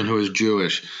Lieberman, who is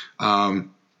Jewish.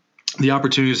 The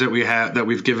opportunities that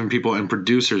we've given people and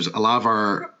producers, a lot of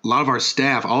our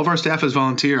staff, all of our staff is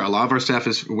volunteer. A lot of our staff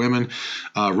is women.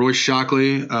 Roy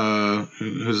Shockley,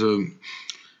 who's a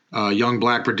young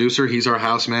black producer, he's our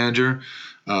house manager.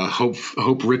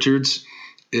 Hope Richards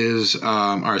is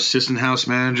our assistant house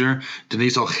manager.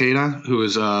 Denise Ojeda, who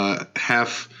is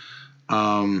half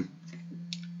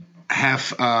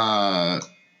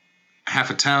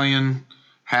Italian,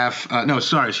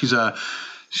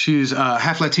 she's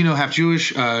half Latino, half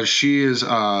Jewish.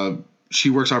 She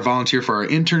works our volunteer for our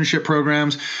internship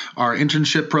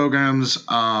programs,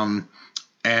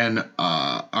 and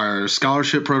our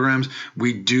scholarship programs.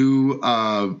 We do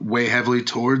weigh heavily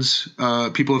towards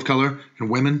people of color and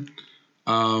women.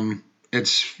 We're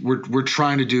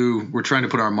trying to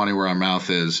put our money where our mouth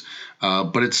is,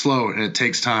 but it's slow and it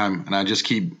takes time. And I just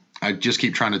keep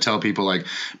trying to tell people, like,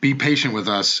 be patient with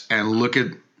us and look at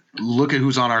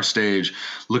who's on our stage.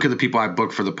 Look at the people I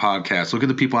book for the podcast. Look at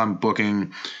the people I'm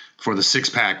booking for the Six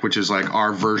Pack, which is like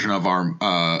our version of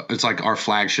it's like our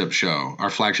flagship show, our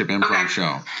flagship improv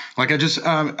show. Like I just,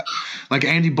 like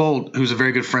Andy Bolt, who's a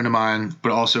very good friend of mine,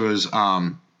 but also is,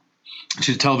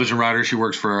 she's a television writer. She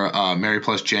works for Mary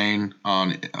Plus Jane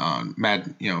on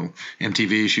Mad,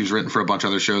 MTV. She's written for a bunch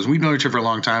of other shows. We've known each other for a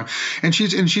long time, and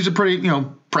she's a pretty,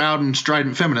 proud and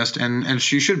strident feminist, and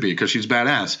she should be because she's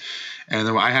badass. And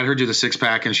then I had her do the Six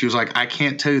Pack, and she was like, I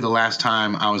can't tell you the last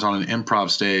time I was on an improv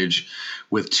stage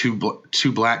with two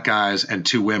black guys and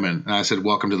 2 women. And I said,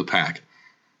 welcome to the pack.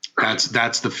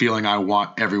 That's the feeling I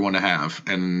want everyone to have.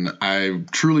 And I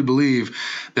truly believe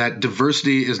that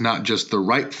diversity is not just the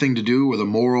right thing to do or the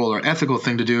moral or ethical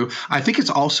thing to do. I think it's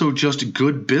also just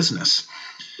good business.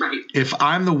 Right. If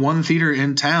I'm the one theater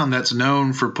in town that's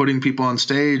known for putting people on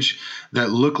stage that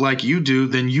look like you do,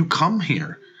 then you come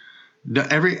here.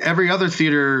 Every other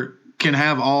theater can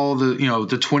have all the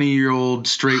 20-year-old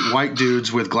straight white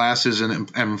dudes with glasses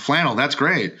and flannel. That's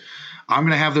great. I'm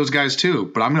going to have those guys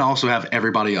too, but I'm going to also have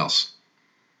everybody else.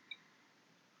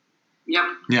 Yep.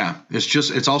 Yeah,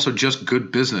 it's also just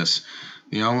good business.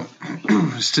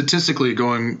 Statistically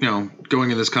going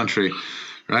in this country,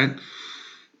 right?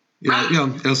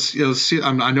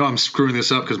 I know I'm screwing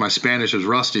this up because my Spanish is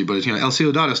rusty, but El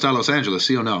Ciudad está Los Angeles,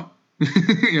 ¿sí o no?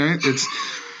 Right?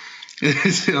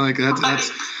 It's like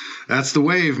that's the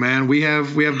wave, man. We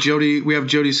have Jody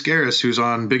Scaris, who's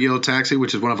on Big Yellow Taxi,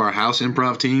 which is one of our house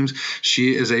improv teams.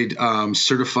 She is a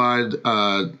certified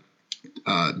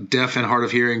deaf and hard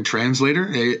of hearing translator,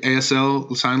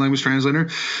 ASL sign language translator.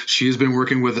 She has been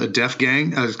working with a deaf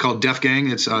gang. It's called Deaf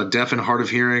Gang. It's deaf and hard of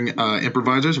hearing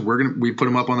improvisers. We put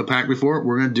them up on the pack before.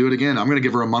 We're gonna do it again. I'm gonna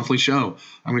give her a monthly show.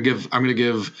 I'm gonna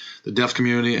give the deaf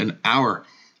community an hour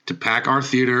to pack our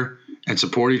theater and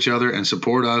support each other and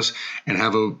support us and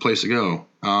have a place to go.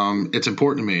 It's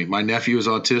important to me. My nephew is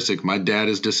autistic. My dad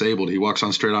is disabled. He walks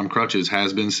on straight arm crutches,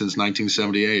 has been since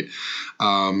 1978.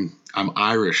 I'm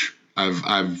Irish.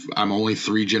 I'm only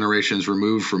 3 generations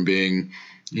removed from being,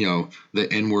 the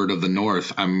N-word of the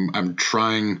North. I'm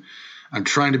trying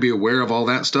to be aware of all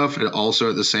that stuff, and also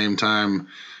at the same time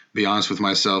be honest with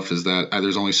myself is that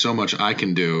there's only so much I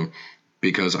can do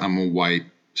because I'm a white,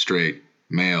 straight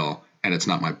male, and it's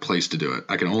not my place to do it.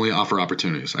 I can only offer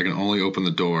opportunities. I can only open the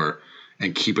door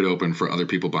and keep it open for other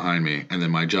people behind me. And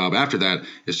then my job after that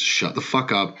is to shut the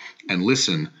fuck up and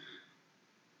listen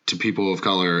to people of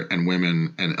color and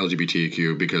women and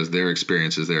LGBTQ because their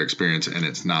experience is their experience and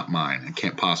it's not mine. It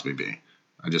can't possibly be.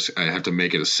 I have to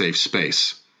make it a safe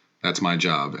space. That's my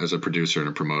job as a producer and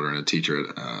a promoter and a teacher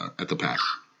at the PAC.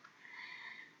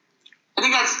 I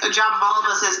think that's a job of all of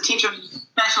us as teachers,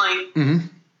 especially. Mm-hmm.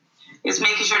 Is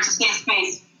making sure it's a safe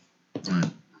space.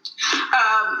 Right.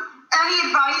 Any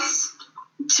advice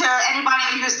to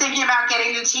anybody who's thinking about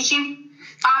getting into teaching?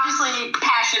 Obviously,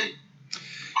 passion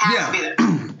has to be there.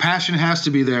 Passion has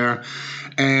to be there.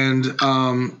 And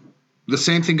the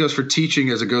same thing goes for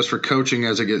teaching as it goes for coaching,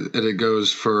 as it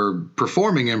goes for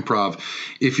performing improv.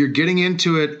 If you're getting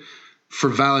into it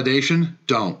for validation,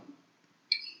 don't.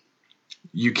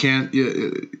 You can't...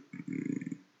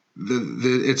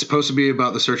 it's supposed to be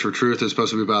about the search for truth. It's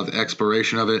supposed to be about the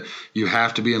exploration of it. You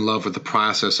have to be in love with the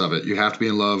process of it. You have to be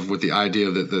in love with the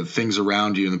idea that the things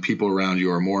around you and the people around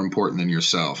you are more important than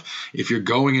yourself. If you're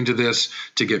going into this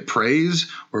to get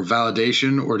praise or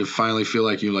validation or to finally feel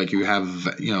like you have,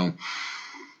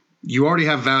 you already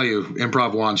have value.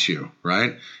 Improv wants you,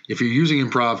 right? If you're using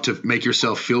improv to make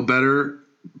yourself feel better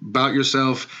about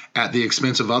yourself at the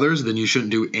expense of others, then you shouldn't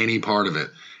do any part of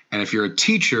it. And if you're a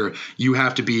teacher, you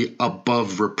have to be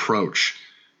above reproach.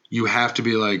 You have to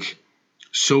be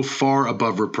so far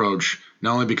above reproach,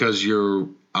 not only because you're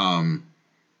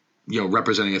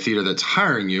representing a theater that's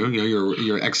hiring you,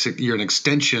 you're an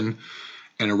extension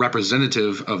and a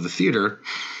representative of the theater,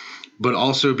 but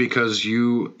also because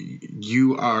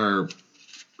you are.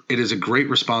 It is a great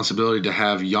responsibility to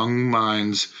have young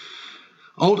minds.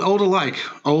 Young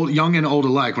and old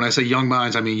alike. When I say young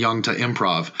minds, I mean young to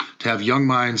improv. To have young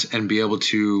minds and be able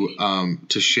to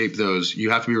shape those,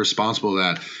 you have to be responsible for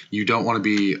that. You don't want to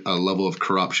be a level of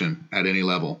corruption at any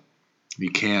level. You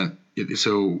can't.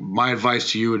 So my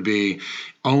advice to you would be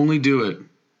only do it,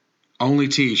 only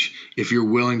teach if you're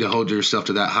willing to hold yourself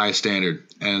to that high standard.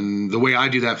 And the way I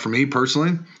do that for me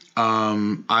personally,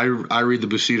 I read the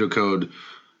Bushido Code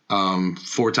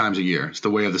 4 times a year. It's the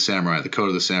way of the samurai, the code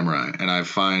of the samurai. And I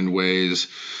find ways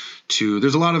to,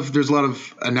 there's a lot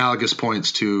of analogous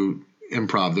points to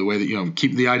improv, the way that,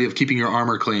 keep the idea of keeping your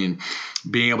armor clean,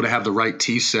 being able to have the right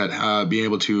tea set, being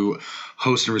able to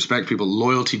host and respect people,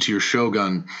 loyalty to your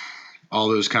shogun, all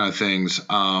those kind of things.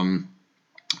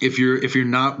 If you're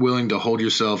not willing to hold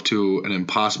yourself to an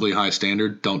impossibly high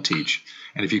standard, don't teach.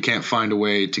 And if you can't find a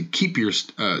way to keep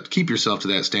yourself to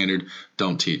that standard,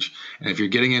 don't teach. And if you're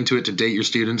getting into it to date your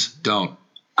students, don't.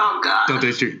 Oh God. Don't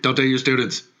date your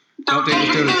students. Don't date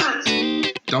your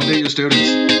students. Don't date your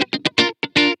students.